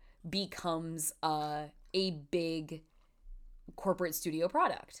idea becomes a big corporate studio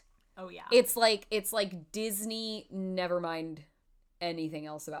product. Oh yeah. It's like Disney, never mind anything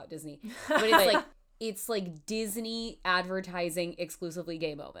else about Disney. But it's like Disney advertising exclusively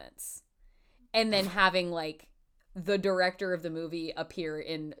gay moments. And then having like the director of the movie appear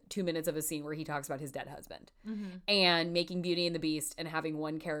in 2 minutes of a scene where he talks about his dead husband. And making Beauty and the Beast and having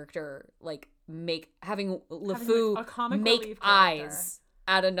one character like having LeFou make eyes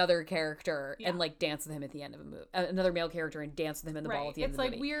at another character and like dance with him at the end of a movie, another male character, and dance with him in the ball at the end of the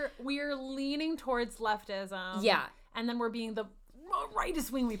movie. It's like we're leaning towards leftism, and then we're being the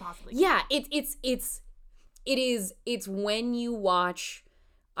rightest wing we possibly can. Yeah, it's when you watch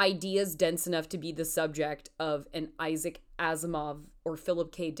ideas dense enough to be the subject of an Isaac Asimov or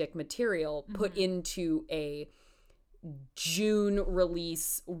Philip K. Dick material put into a June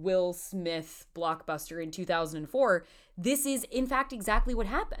release Will Smith blockbuster in 2004, this is in fact exactly what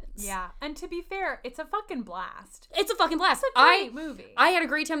happens. Yeah. And to be fair, it's a fucking blast. It's a fucking blast. It's a great movie. I had a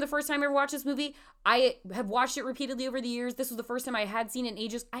great time the first time I ever watched this movie. I have watched it repeatedly over the years. This was the first time I had seen it in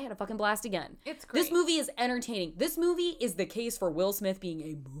ages. I had a fucking blast again. It's great. This movie is entertaining. This movie is the case for Will Smith being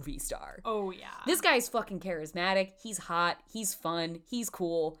a movie star. Oh, yeah. This guy's fucking charismatic. He's hot. He's fun. He's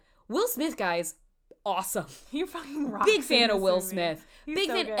cool. Will Smith, guys, awesome. He fucking rocks. Big fan of Will movie. Smith. He's Big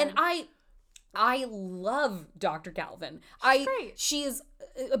so fan. good. And I love Dr. Calvin. Great. She is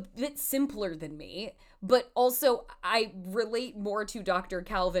a bit simpler than me, but also I relate more to Dr.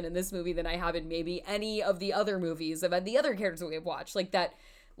 Calvin in this movie than I have in maybe any of the other movies about the other characters that we've watched. Like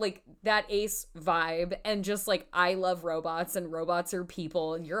that Ace vibe, and just like, I love robots and robots are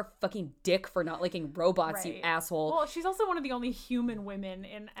people and you're a fucking dick for not liking robots, you asshole. Well, she's also one of the only human women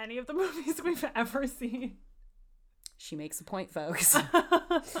in any of the movies we've ever seen. She makes a point, folks.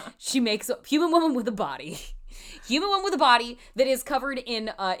 She makes a human woman with a body. Human woman with a body that is covered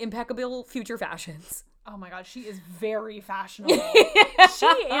in impeccable future fashions. Oh my god, she is very fashionable.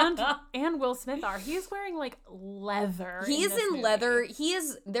 She and Will Smith are. He is wearing like leather. He is in movie. leather.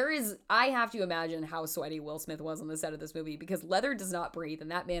 I have to imagine how sweaty Will Smith was on the set of this movie, because leather does not breathe, and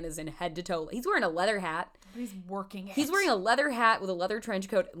that man is in head to toe. He's wearing a leather hat. But he's working it. He's wearing a leather hat with a leather trench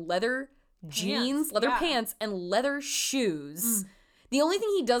coat, leather jeans, leather pants, and leather shoes. The only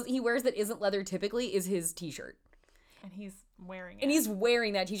thing he wears that isn't leather typically is his t-shirt. And he's wearing it. And he's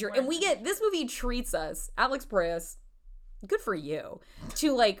wearing that t-shirt. And this movie treats us, Alex Perez, good for you,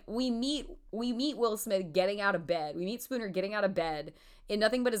 to like, we meet Will Smith getting out of bed. We meet Spooner getting out of bed in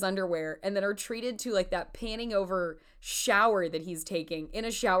nothing but his underwear, and then are treated to like that panning over shower that he's taking in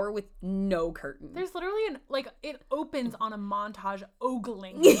a shower with no curtain. There's literally it opens on a montage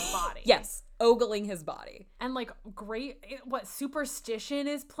ogling his body. Yes, ogling his body. And like Superstition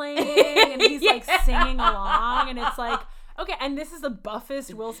is playing, and he's like singing along, and it's like, okay, and this is the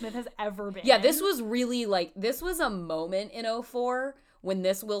buffest Will Smith has ever been. Yeah, this was really like, this was a moment in 2004 when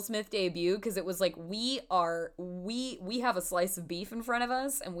this Will Smith debuted, because it was like, we have a slice of beef in front of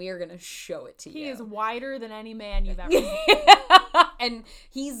us, and we are gonna show it to you. He is wider than any man you've ever seen. And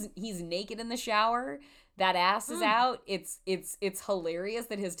he's naked in the shower. That ass is out. It's hilarious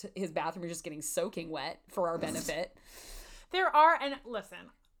that his bathroom is just getting soaking wet for our benefit. And listen,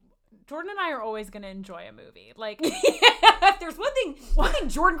 Jordan and I are always going to enjoy a movie. Like, if there's one thing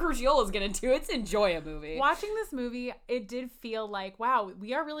Jordan Crucciolo is going to do, it's enjoy a movie. Watching this movie, it did feel like, wow,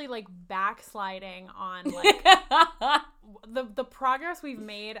 we are really like backsliding on like the progress we've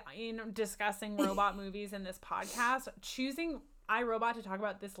made in discussing robot movies in this podcast. Choosing iRobot to talk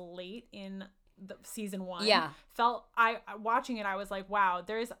about this late in the season 1. Yeah. Watching it, I was like, wow,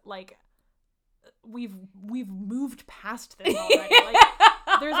 there's like, we've moved past this already. Like,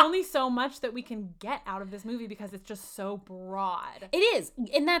 there's only so much that we can get out of this movie because it's just so broad. It is.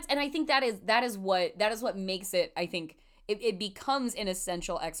 And I think that is what makes it, I think, it becomes an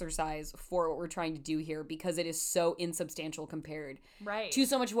essential exercise for what we're trying to do here, because it is so insubstantial compared to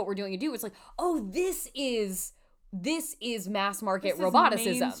so much of what we're doing. It's like, oh, this is mass market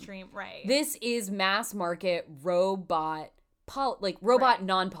roboticism. Mainstream, right. This is mass market robot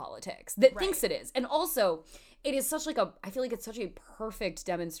non-politics that thinks it is. And also, it is such like I feel like it's such a perfect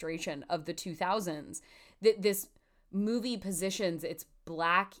demonstration of the 2000s that this movie positions its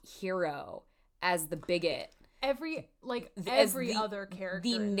black hero as the bigot. Every other character.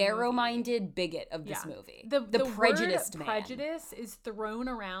 The narrow-minded bigot of this movie. The prejudiced man. Prejudice is thrown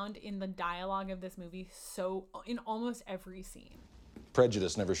around in the dialogue of this movie in almost every scene.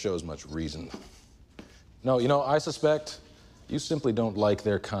 Prejudice never shows much reason. No, I suspect you simply don't like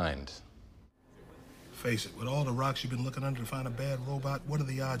their kind. Face it, with all the rocks you've been looking under to find a bad robot, what are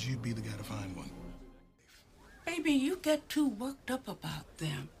the odds you'd be the guy to find one? Baby, you get too worked up about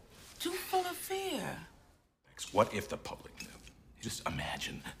them. Too full of fear. What if the public knew? Just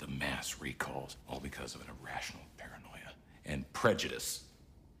imagine the mass recalls, all because of an irrational paranoia and prejudice.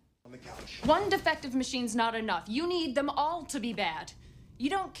 On the couch. One defective machine's not enough. You need them all to be bad. You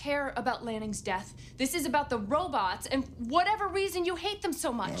don't care about Lanning's death. This is about the robots and whatever reason you hate them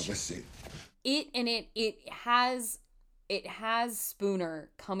so much. No, let's see. It has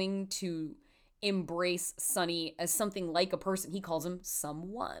Spooner coming to embrace Sonny as something like a person. He calls him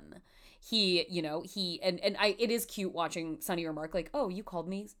someone. It is cute watching Sonny remark like, "Oh, you called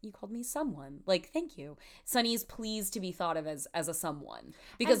me someone." Like, thank you. Sonny is pleased to be thought of as a someone,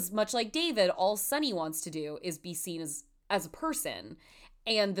 because much like David, all Sonny wants to do is be seen as a person.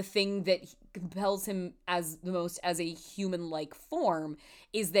 And the thing that compels him as the most as a human-like form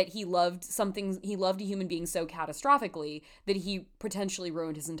is that he loved a human being so catastrophically that he potentially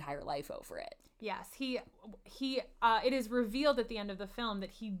ruined his entire life over it. Yes, it is revealed at the end of the film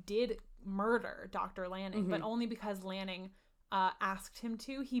that he did murder Dr. Lanning, but only because Lanning asked him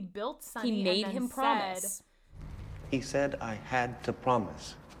to. He built Sonny. He made him promise. He said I had to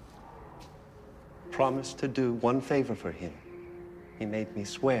promise. Promise to do one favor for him. He made me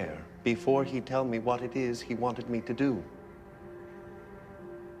swear before he'd tell me what it is he wanted me to do.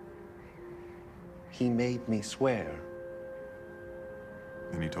 He made me swear.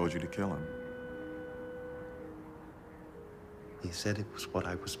 And he told you to kill him. He said it was what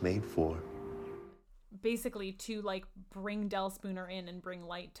I was made for. Basically to like bring Del Spooner in and bring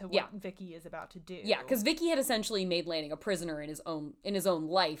light to what Vicky is about to do. Yeah, because Vicky had essentially made Lanning a prisoner in his own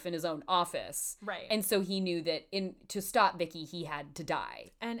life, in his own office. Right. And so he knew that to stop Vicky, he had to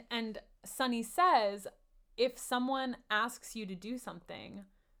die. And Sonny says, if someone asks you to do something,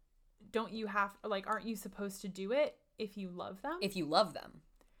 aren't you supposed to do it if you love them? If you love them.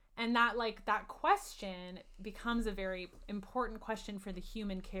 And that question becomes a very important question for the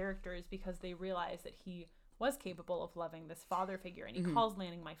human characters because they realize that he was capable of loving this father figure, and he calls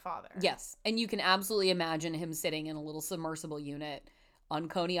Lanning my father. Yes, and you can absolutely imagine him sitting in a little submersible unit on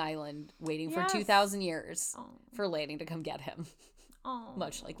Coney Island waiting for 2,000 years for Lanning to come get him.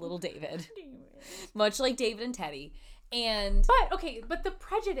 Much like little David. Much like David and Teddy. But the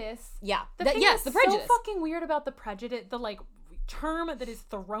prejudice. Yeah. The prejudice. So fucking weird about the prejudice, the term that is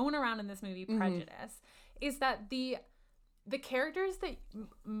thrown around in this movie, prejudice, is that the characters that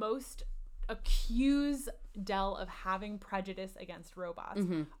most accuse Del of having prejudice against robots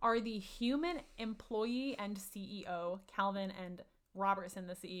are the human employee and CEO, Calvin and Robertson,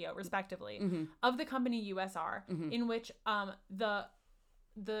 the CEO, respectively, of the company USR, in which the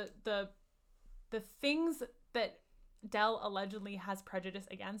things that Del allegedly has prejudice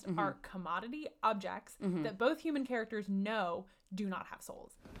against are commodity objects that both human characters know do not have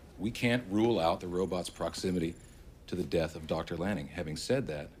souls. We can't rule out the robot's proximity to the death of Dr. Lanning. Having said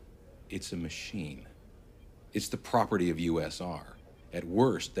that, it's a machine. It's the property of USR. At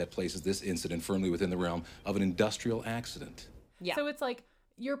worst, that places this incident firmly within the realm of an industrial accident. Yeah. So it's like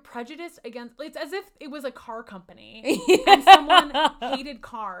you're prejudiced against, it's as if it was a car company and someone hated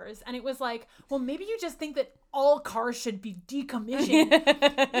cars, and it was like, well, maybe you just think that all cars should be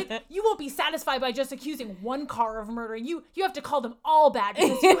decommissioned. You won't be satisfied by just accusing one car of murder. You have to call them all bad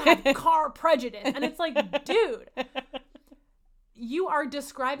because you have car prejudice. And it's like, dude, you are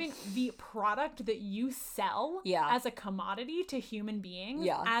describing the product that you sell as a commodity to human beings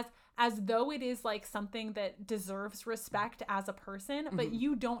as though it is like something that deserves respect as a person, but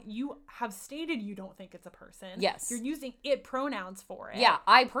you have stated you don't think it's a person. Yes. You're using it pronouns for it. Yeah,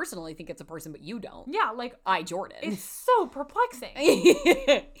 I personally think it's a person, but you don't. Yeah, like Jordan. It's so perplexing.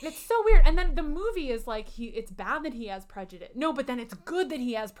 It's so weird. And then the movie is like, it's bad that he has prejudice. No, but then it's good that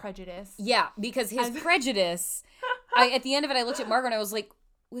he has prejudice. Yeah, because his prejudice, at the end of it, I looked at Margot and I was like,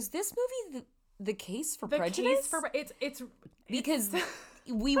 was this movie the case for prejudice? It's because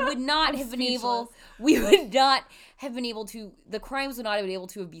we would not have been able to, the crimes would not have been able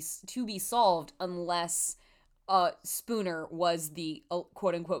to be solved unless Spooner was the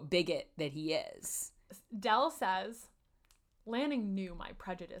quote unquote bigot that he is. Del says, Lanning knew my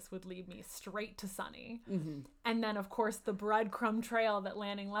prejudice would lead me straight to Sonny. And then, of course, the breadcrumb trail that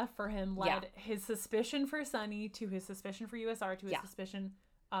Lanning left for him led his suspicion for Sonny to his suspicion for USR to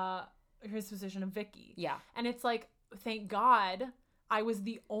his suspicion of Vicky. Yeah. And it's like, thank God I was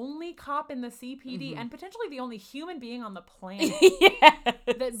the only cop in the CPD and potentially the only human being on the planet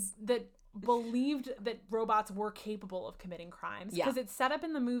that believed that robots were capable of committing crimes. Because it's set up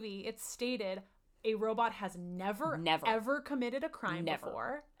in the movie, it's stated a robot has never ever committed a crime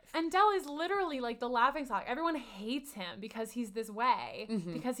before. And Del is literally like the laughingstock. Everyone hates him because he's this way,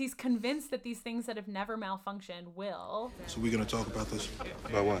 because he's convinced that these things that have never malfunctioned will. So we're gonna talk about this?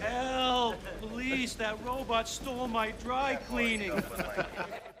 About what? Help! Police! That robot stole my dry cleaning.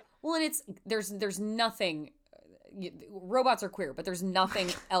 Well, and there's nothing. Robots are queer, but there's nothing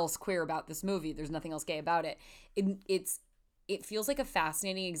else queer about this movie. There's nothing else gay about it. It feels like a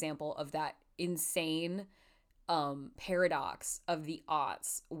fascinating example of that insane paradox of the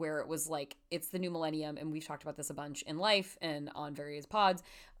aughts, where it was like, it's the new millennium, and we've talked about this a bunch in life and on various pods.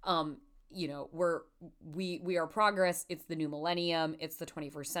 We are progress. It's the new millennium. It's the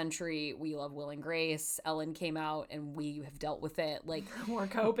 21st century. We love Will and Grace. Ellen came out and we have dealt with it. Like, we're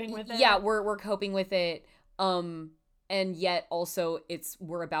coping with it. Yeah, we're coping with it. And yet also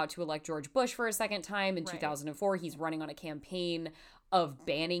we're about to elect George Bush for a second time in 2004. He's running on a campaign of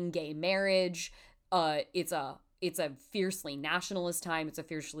banning gay marriage. It's a fiercely nationalist time. It's a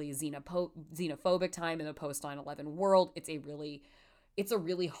fiercely xenophobic time in a post 9/11 world. It's a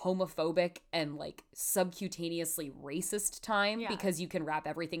really homophobic and like subcutaneously racist time because you can wrap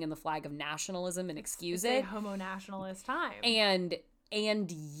everything in the flag of nationalism and excuse it. It's a homo-nationalist time.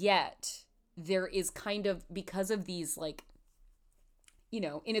 And yet there is kind of, because of these like, you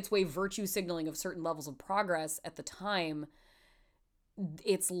know, in its way, virtue signaling of certain levels of progress at the time,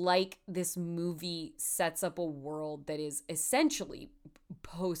 it's like this movie sets up a world that is essentially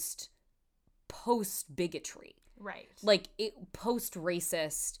post bigotry. Right. Like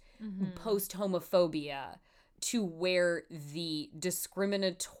post-racist, post-homophobia, to where the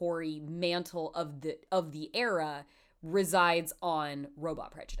discriminatory mantle of the era resides on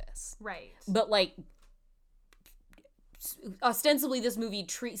robot prejudice. Right. But like ostensibly this movie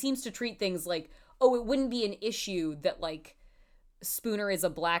seems to treat things like, oh, it wouldn't be an issue that like Spooner is a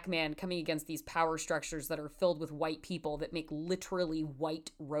black man coming against these power structures that are filled with white people that make literally white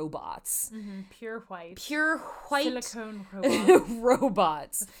robots. Mm-hmm. Pure white Silicone robots.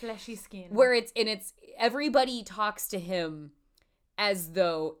 robots. With fleshy skin. Where it's everybody talks to him as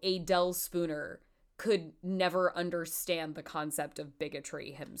though Adele Spooner could never understand the concept of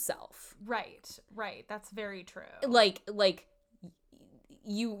bigotry himself. Right. That's very true. Like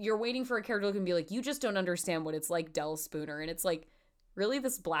you're waiting for a character who can be like, you just don't understand what it's like, Del Spooner. And it's like, really,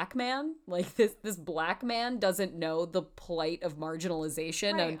 this black man? Like this black man doesn't know the plight of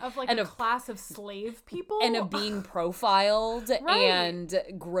marginalization, right. Of like a class of slave people, and of being profiled, right. And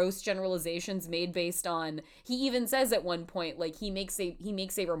gross generalizations made based on. He even says at one point, like he makes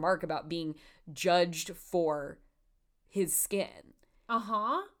a remark about being judged for his skin.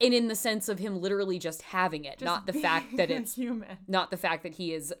 And in the sense of him literally just having it, not the fact that it's human, not the fact that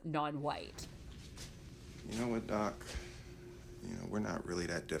he is non-white. You know what, Doc? You know, we're not really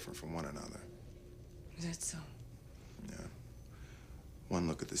that different from one another. Is that so? Yeah. One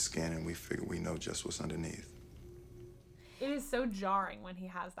look at the skin and we figure we know just what's underneath. It is so jarring when he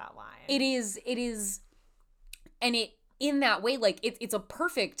has that line. It is. And it, in that way, like it's a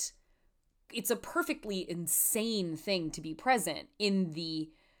perfectly insane thing to be present in the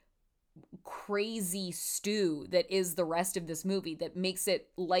crazy stew that is the rest of this movie, that makes it,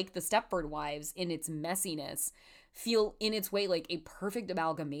 like the Stepford Wives in its messiness, feel in its way like a perfect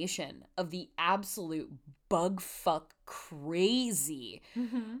amalgamation of the absolute bugfuck crazy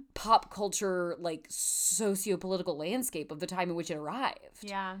pop culture, like socio-political landscape of the time in which it arrived.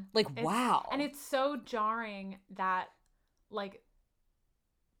 Yeah. Like, wow. And it's so jarring that, like,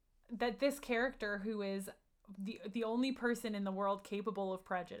 that this character who is the only person in the world capable of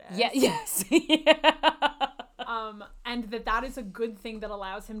prejudice. Yeah, yes. And that is a good thing that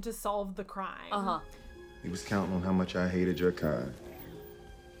allows him to solve the crime. He was counting on how much I hated your kind.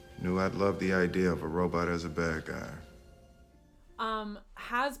 Knew I'd love the idea of a robot as a bad guy.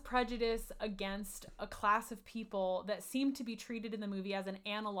 Has prejudice against a class of people that seem to be treated in the movie as an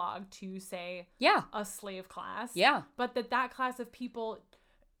analog to, say, a slave class. Yeah. But that class of people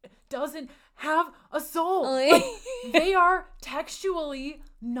doesn't have a soul. Like, they are textually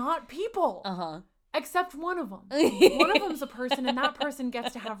not people. Except one of them. One of them's a person, and that person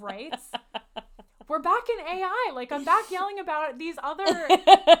gets to have rights. We're back in AI. Like, I'm back yelling about these other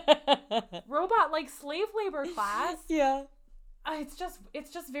robot, like, slave labor class. Yeah. It's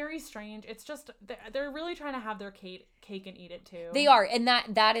just very strange. It's just, they're really trying to have their cake and eat it too. They are. And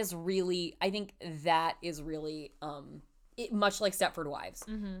that is really, I think that is really, much like Stepford Wives,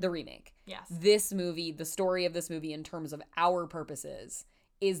 the remake. Yes. This movie, the story of this movie in terms of our purposes,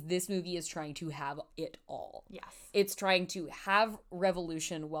 is this movie is trying to have it all. Yes. It's trying to have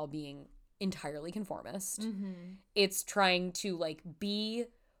revolution while being entirely conformist. It's trying to, like, be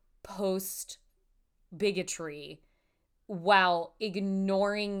post bigotry while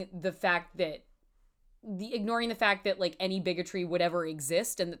ignoring the fact that like any bigotry would ever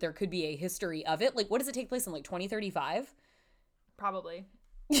exist and that there could be a history of it. Like, what does it take place in, like 2035? Probably.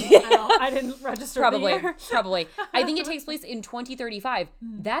 I didn't register the year. Probably. I think it takes place in 2035.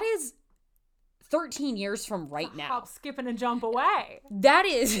 That is 13 years from right now. Hop, skip, and a jump away. That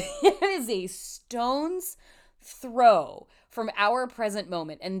is a stone's throw from our present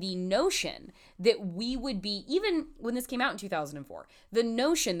moment. And the notion that we would be, even when this came out in 2004, the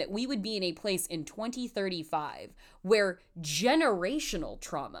notion that we would be in a place in 2035 where generational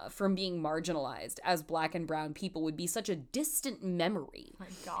trauma from being marginalized as Black and brown people would be such a distant memory. Oh my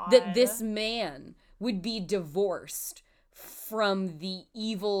God. That this man would be divorced from the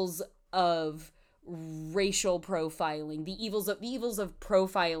evils of racial profiling, the evils of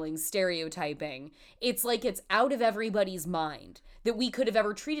profiling, stereotyping. It's like it's out of everybody's mind that we could have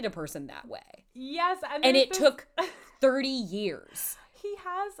ever treated a person that way. Yes. And it took 30 years. He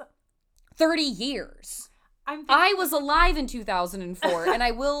has 30 years. I was alive in 2004, and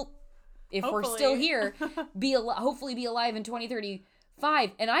I will, if we're still here, hopefully be alive in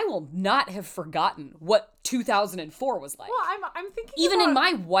 2035, and I will not have forgotten what 2004 was like. Well, I'm thinking even about, in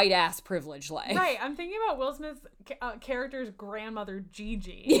my white ass privileged life. Right, I'm thinking about Will Smith's character's grandmother,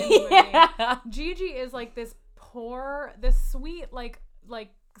 Gigi. Yeah. Gigi is like this sweet, like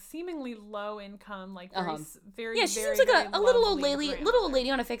seemingly low income, like very yeah, she very, seems like a little old grandmother.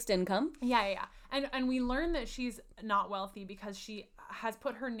 lady on a fixed income. Yeah. And we learn that she's not wealthy because she has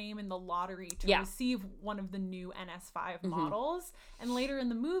put her name in the lottery to receive one of the new NS5 models. And later in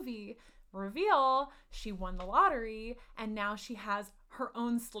the movie, reveal she won the lottery, and now she has her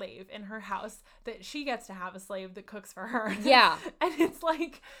own slave in her house that she gets to have a slave that cooks for her. Yeah. And it's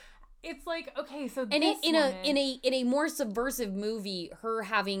like okay, so and this in a more subversive movie, her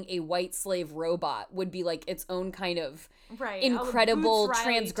having a white slave robot would be like its own kind of incredible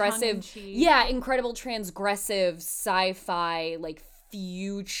transgressive, incredible transgressive sci-fi, like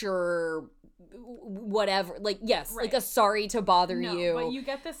future whatever, like like a Sorry to Bother You. But you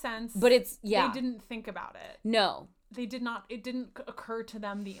get the sense, but it's they didn't think about it. No. They did not, it didn't occur to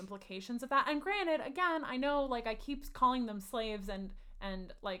them the implications of that. And granted, again, I know, like, I keep calling them slaves and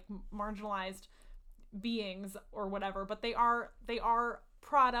like marginalized beings or whatever, but they are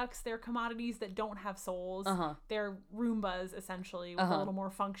products, they're commodities that don't have souls. They're Roombas essentially with a little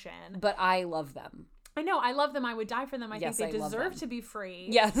more function. But I love them. I know, I love them. I would die for them. I think they deserve to be free.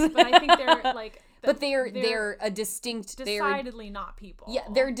 Yes. But I think they're like but they're a distinct, decidedly not people. Yeah,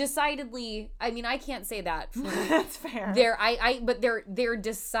 they're decidedly, I mean, I can't say that. That's fair. But they're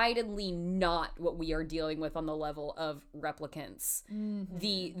decidedly not what we are dealing with on the level of replicants.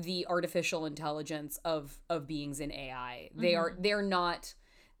 Mm-hmm. The artificial intelligence of beings in AI.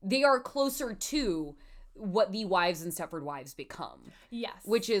 They are closer to what the Wives and Stepford Wives become. Yes.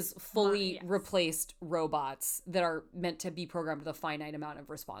 Which is fully replaced robots that are meant to be programmed with a finite amount of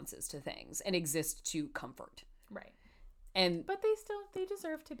responses to things and exist to comfort. Right. But they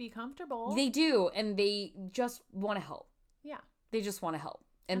deserve to be comfortable. They do, and they just want to help. Yeah. They just want to help.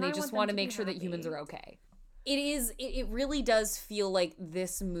 And they just want to make sure that humans are okay. It really does feel like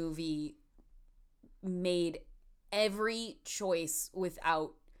this movie made every choice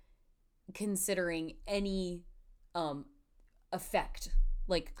without considering any effect,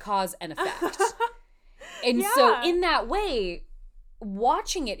 like cause and effect. And so in that way,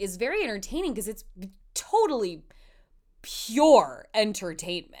 watching it is very entertaining because it's totally pure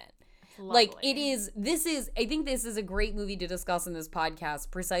entertainment. Like I think this is a great movie to discuss in this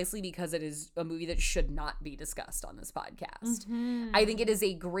podcast precisely because it is a movie that should not be discussed on this podcast. Mm-hmm. I think it is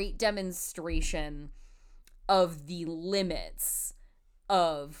a great demonstration of the limits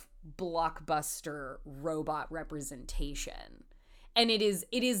of blockbuster robot representation, and it is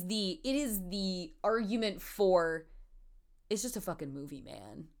the argument for it's just a fucking movie,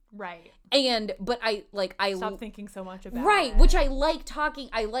 man. Right. But I stop thinking so much about right, it. which I like talking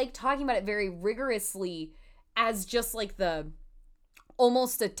about it very rigorously as just like the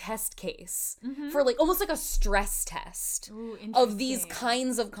almost a test case for like almost like a stress test of these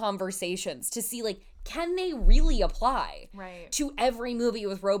kinds of conversations to see like can they really apply to every movie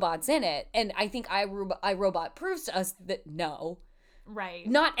with robots in it? And I think iRobot proves to us that no. Right.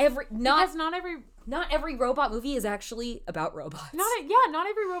 Not every robot movie is actually about robots. Not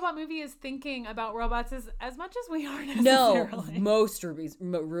every robot movie is thinking about robots as much as we are necessarily. No, most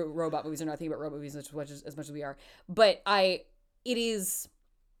robot movies are not thinking about robot movies as much as we are. But I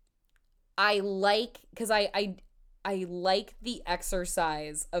like the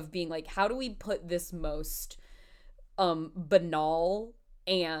exercise of being like, how do we put this most banal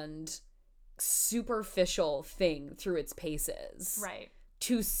and superficial thing through its paces, right,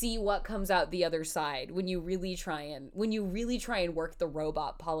 to see what comes out the other side when you really try and work the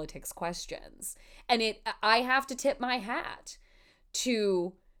robot politics questions. And I have to tip my hat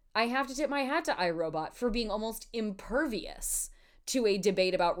to iRobot for being almost impervious to a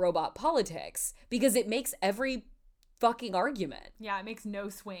debate about robot politics because it makes every fucking argument. Yeah, it makes no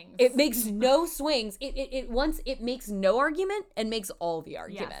swings. It makes no swings. It makes no argument and makes all the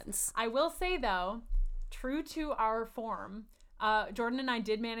arguments. Yes. I will say though, true to our form, Jordan and I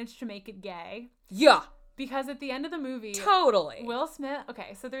did manage to make it gay. Yeah. Because at the end of the movie, totally, Will Smith,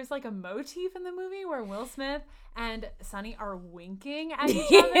 okay, so there's like a motif in the movie where Will Smith and Sonny are winking at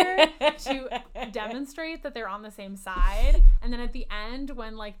each other to demonstrate that they're on the same side. And then at the end,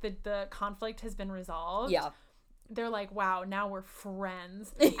 when like the conflict has been resolved, they're like, wow, now we're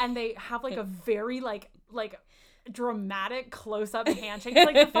friends. And they have like a very like dramatic close-up handshake. It's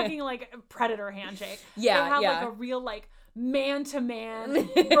like the fucking like Predator handshake. Yeah, they have like a real like man-to-man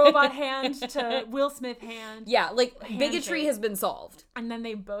robot hand to Will Smith hand. Yeah, like handshake. bigotry has been solved. And then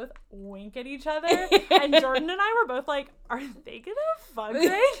they both wink at each other. And Jordan and I were both like, are they gonna fuck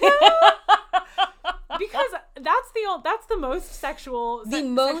right now? Because that's the most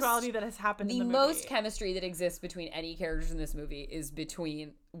sexuality that has happened in the movie. The most chemistry that exists between any characters in this movie is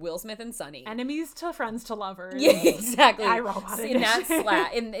between Will Smith and Sonny. Enemies to friends to lovers. Yeah, exactly. iRobot in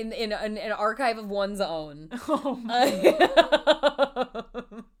that in an archive of one's own. Oh my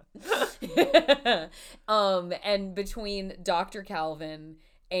and between Dr. Calvin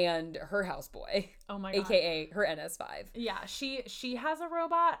and her houseboy. Oh my god. AKA her NS5. Yeah, she has a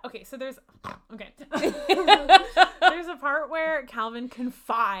robot. Okay, so there's there's a part where Calvin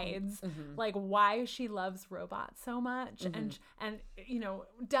confides like why she loves robots so much, and you know,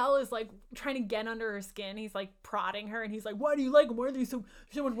 Del is like trying to get under her skin. He's like prodding her, and he's like, why do you like them? Why are they so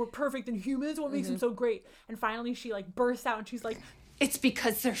much more perfect than humans? What makes them so great? And finally she like bursts out and she's like, it's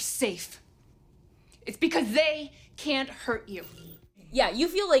because they're safe. It's because they can't hurt you. Yeah, you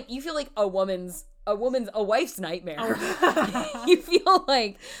feel like a wife's nightmare. Oh. You feel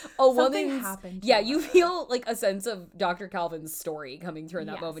like Something happened. Yeah, you feel like a sense of Dr. Calvin's story coming through in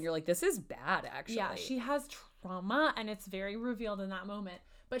that moment. You're like, this is bad, actually. Yeah, she has trauma, and it's very revealed in that moment.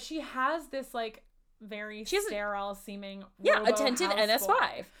 But she has this like very sterile seeming attentive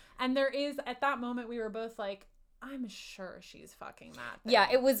NS5. And there is, at that moment, we were both like, I'm sure she's fucking that thing. Yeah,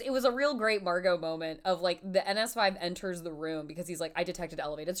 it was a real great Margot moment of like the NS5 enters the room because he's like, I detected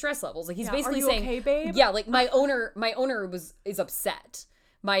elevated stress levels. Like he's basically saying, okay, babe? Yeah, like my owner is upset.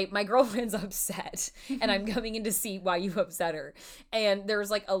 My girlfriend's upset, and I'm coming in to see why you upset her. And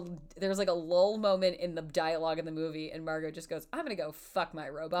there's like a lull moment in the dialogue in the movie, and Margot just goes, I'm gonna go fuck my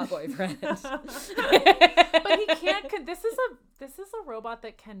robot boyfriend. But he can't. This is a robot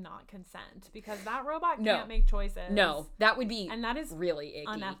that cannot consent, because that robot can't make choices. No, that would be, and that is really icky.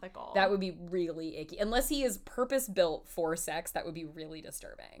 Unethical. That would be really icky. Unless he is purpose built for sex, that would be really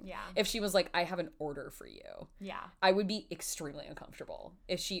disturbing. Yeah. If she was like, I have an order for you. Yeah. I would be extremely uncomfortable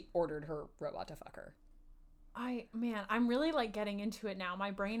if she ordered her robot to fuck her. I'm really like getting into it now. My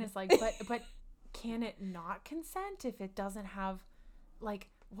brain is like, but can it not consent if it doesn't have like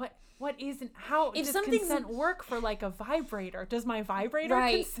what isn't, how does consent work for like a vibrator? Does my vibrator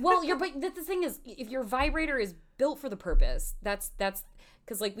consent? Well, but the thing is, if your vibrator is built for the purpose, that's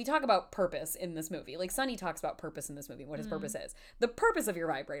because like we talk about purpose in this movie. Like Sonny talks about purpose in this movie, what his purpose is. The purpose of your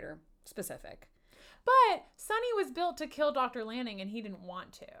vibrator, specific. But Sonny was built to kill Dr. Lanning, and he didn't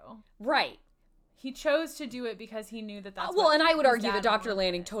want to. Right. He chose to do it because he knew that that's and I would argue that Dr.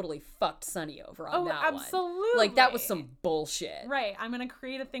 Lanning totally fucked Sonny over on that one. Absolutely. Like, that was some bullshit. Right. I'm going to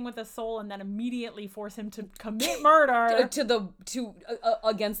create a thing with a soul and then immediately force him to commit murder.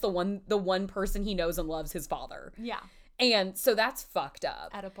 Against the one person he knows and loves, his father. Yeah. And so that's fucked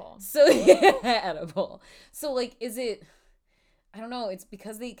up. Oedipal. So, Oedipal. So, like, is it... I don't know. It's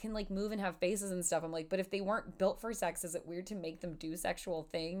because they can, like, move and have faces and stuff. I'm like, but if they weren't built for sex, is it weird to make them do sexual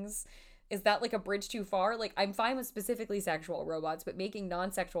things? Is that, like, a bridge too far? Like, I'm fine with specifically sexual robots, but making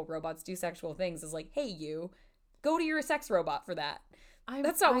non-sexual robots do sexual things is like, hey, you, go to your sex robot for that.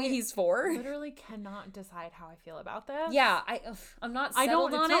 That's not what he's for. I literally cannot decide how I feel about this. Yeah, I'm not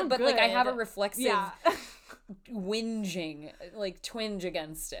settled on it, but, like, I have a reflexive whinging, like, twinge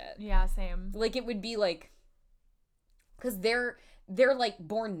against it. Yeah, same. Like, it would be, like... Because they're like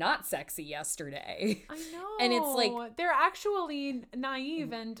born not sexy yesterday. I know. And it's like they're actually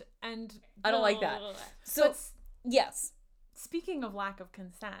naive and I don't like that. So yes. Speaking of lack of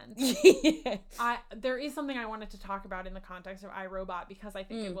consent, there is something I wanted to talk about in the context of iRobot, because I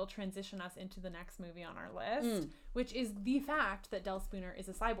think it will transition us into the next movie on our list, which is the fact that Del Spooner is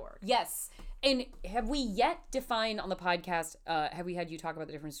a cyborg. Yes. And have we yet defined on the podcast, have we had you talk about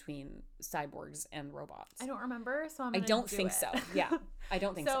the difference between cyborgs and robots? I don't remember, so I don't think so. Yeah, I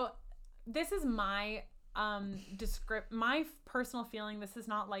don't think so. So this is my my personal feeling. This is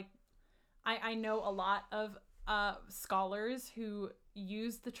not like, I know a lot of scholars who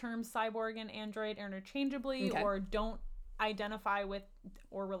use the term cyborg and android interchangeably, or don't identify with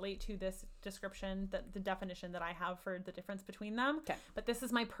or relate to this description, the definition that I have for the difference between them. Okay. But this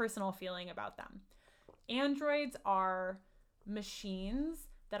is my personal feeling about them. Androids are machines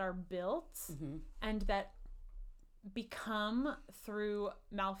that are built and that become, through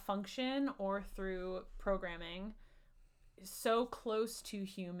malfunction or through programming, so close to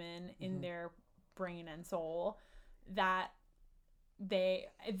human in their brain and soul that they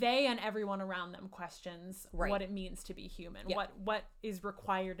and everyone around them questions what it means to be human, what is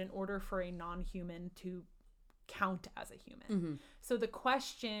required in order for a non-human to count as a human. So the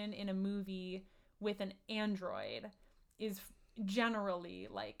question in a movie with an android is generally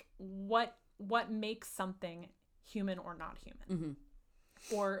like, what makes something human or not human?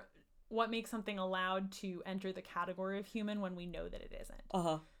 Or what makes something allowed to enter the category of human when we know that it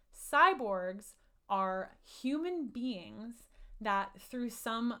isn't? Cyborgs are human beings that through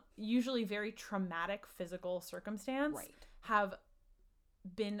some usually very traumatic physical circumstance have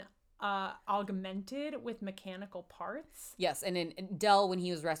been augmented with mechanical parts. Yes, and in Dell, when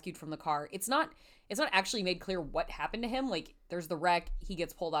he was rescued from the car, it's not actually made clear what happened to him. Like, there's the wreck, he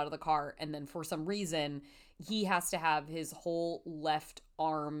gets pulled out of the car, and then for some reason he has to have his whole left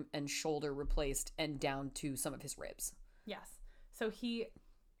arm and shoulder replaced and down to some of his ribs. Yes. So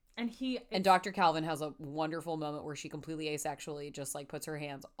and Dr. Calvin has a wonderful moment where she completely asexually just like puts her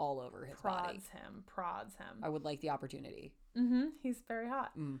hands all over his body. Prods him. I would like the opportunity. He's very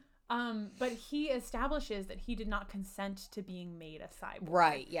hot. But he establishes that he did not consent to being made a cyborg.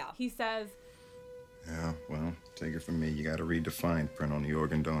 Right, yeah. He says, yeah, well, take it from me. You got to read the fine print on the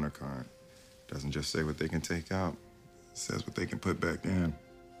organ donor card. Doesn't just say what they can take out. It says what they can put back in.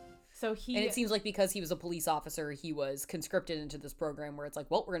 And it seems like because he was a police officer, he was conscripted into this program where it's like,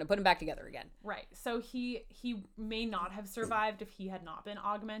 well, we're going to put him back together again. Right. So he may not have survived if he had not been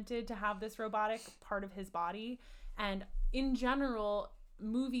augmented to have this robotic part of his body. And in general,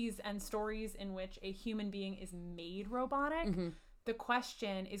 movies and stories in which a human being is made robotic, the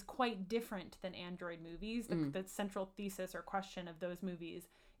question is quite different than android movies. The central thesis or question of those movies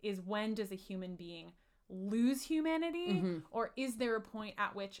is, when does a human being lose humanity? Or is there a point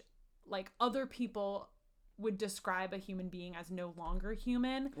at which like other people would describe a human being as no longer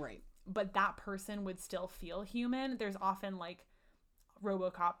human, right? But that person would still feel human. There's often like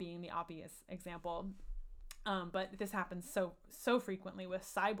RoboCop being the obvious example, but this happens so frequently with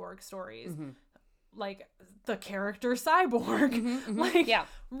cyborg stories, like the character Cyborg, like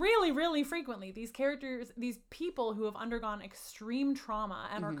really, really frequently. These characters, these people who have undergone extreme trauma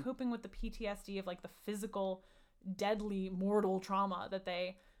and are coping with the PTSD of like the physical, deadly, mortal trauma that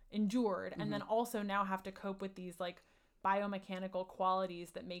they endured, and then also now have to cope with these like biomechanical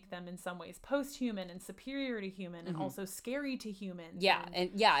qualities that make them in some ways post-human and superior to human and also scary to humans.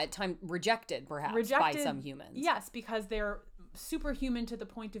 At times rejected by some humans. Yes, because they're superhuman to the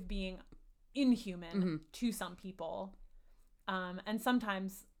point of being inhuman to some people, and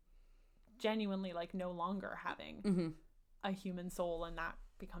sometimes genuinely like no longer having a human soul, and that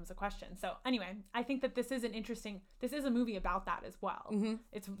becomes a question. So anyway, I think that this is a movie about that as well.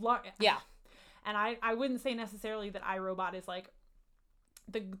 It's and I wouldn't say necessarily that iRobot is like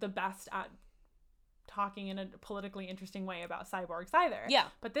the best at talking in a politically interesting way about cyborgs either.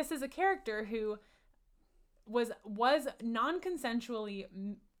 But this is a character who was non-consensually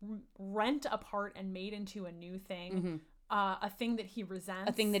rent apart and made into a new thing, a thing that he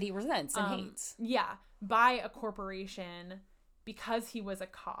resents, and hates. By a corporation, because he was a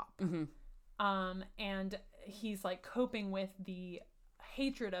cop. And he's like coping with the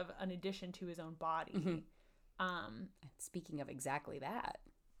hatred of an addition to his own body. Speaking of exactly that,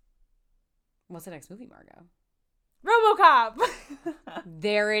 what's the next movie, Margot? RoboCop.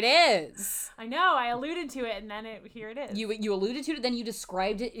 There it is. I know, I alluded to it, and then here it is. You alluded to it, then you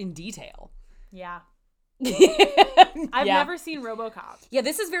described it in detail. I've never seen RoboCop.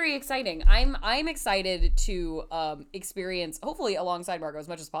 This is very exciting. I'm excited to experience, hopefully alongside Margot as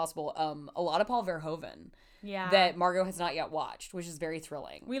much as possible, a lot of Paul Verhoeven that Margot has not yet watched, which is very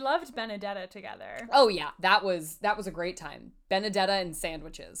thrilling. We loved Benedetta together. Oh yeah, that was a great time. Benedetta and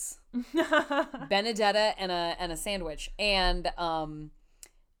sandwiches. Benedetta and a sandwich. And I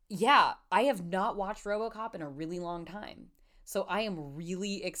have not watched RoboCop in a really long time. So I am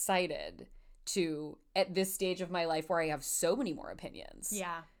really excited to, at this stage of my life where I have so many more opinions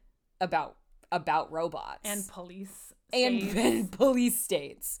about robots and police states. and police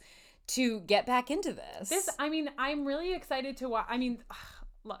states, to get back into this. I'm really excited to watch.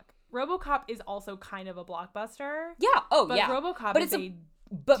 Look, RoboCop is also kind of a blockbuster. But RoboCop is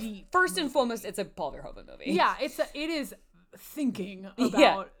first and foremost, it's a Paul Verhoeven movie. It is thinking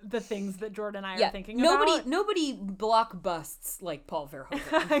about the things that Jordan and I are thinking about. Nobody blockbusts like Paul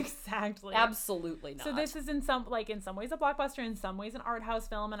Verhoeven. Exactly. Absolutely not. So this is in some ways a blockbuster, in some ways an art house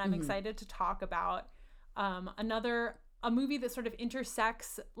film, and I'm excited to talk about a movie that sort of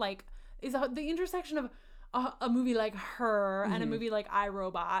intersects, like, is the intersection of a movie like Her and a movie like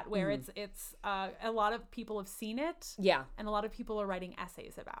iRobot, where it's a lot of people have seen it, and a lot of people are writing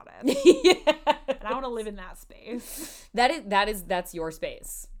essays about it. And I want to live in that space. That's your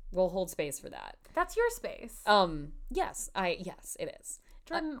space. We'll hold space for that. That's your space. Yes, it is.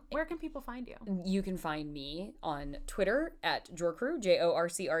 Jordan, where can people find you? You can find me on Twitter at Jorcru,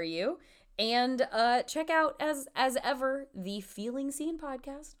 JORCRU. And check out, as ever, the Feeling Scene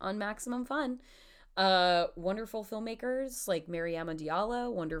podcast on Maximum Fun. Wonderful filmmakers like Mariama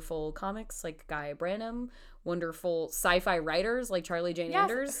Diallo, wonderful comics like Guy Branum, wonderful sci-fi writers like Charlie Jane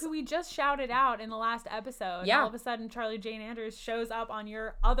Anders, who we just shouted out in the last episode. Yeah. All of a sudden, Charlie Jane Anders shows up on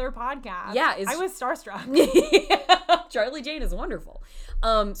your other podcast. Yeah, I was starstruck. Charlie Jane is wonderful.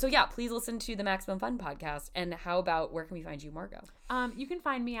 So yeah, please listen to the Maximum Fun podcast. And how about, where can we find you, Margot? You can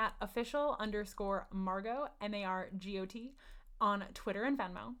find me at official_Margot, MARGOT, on Twitter and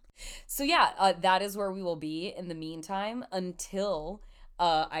Venmo. So yeah, that is where we will be in the meantime until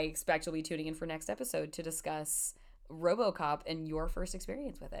I expect you'll be tuning in for next episode to discuss RoboCop and your first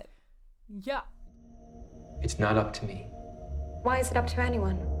experience with it. Yeah. It's not up to me. Why is it up to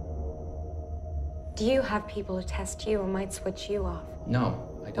anyone? Do you have people who test you and might switch you off?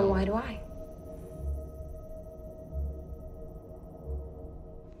 No, I don't. Then why do I?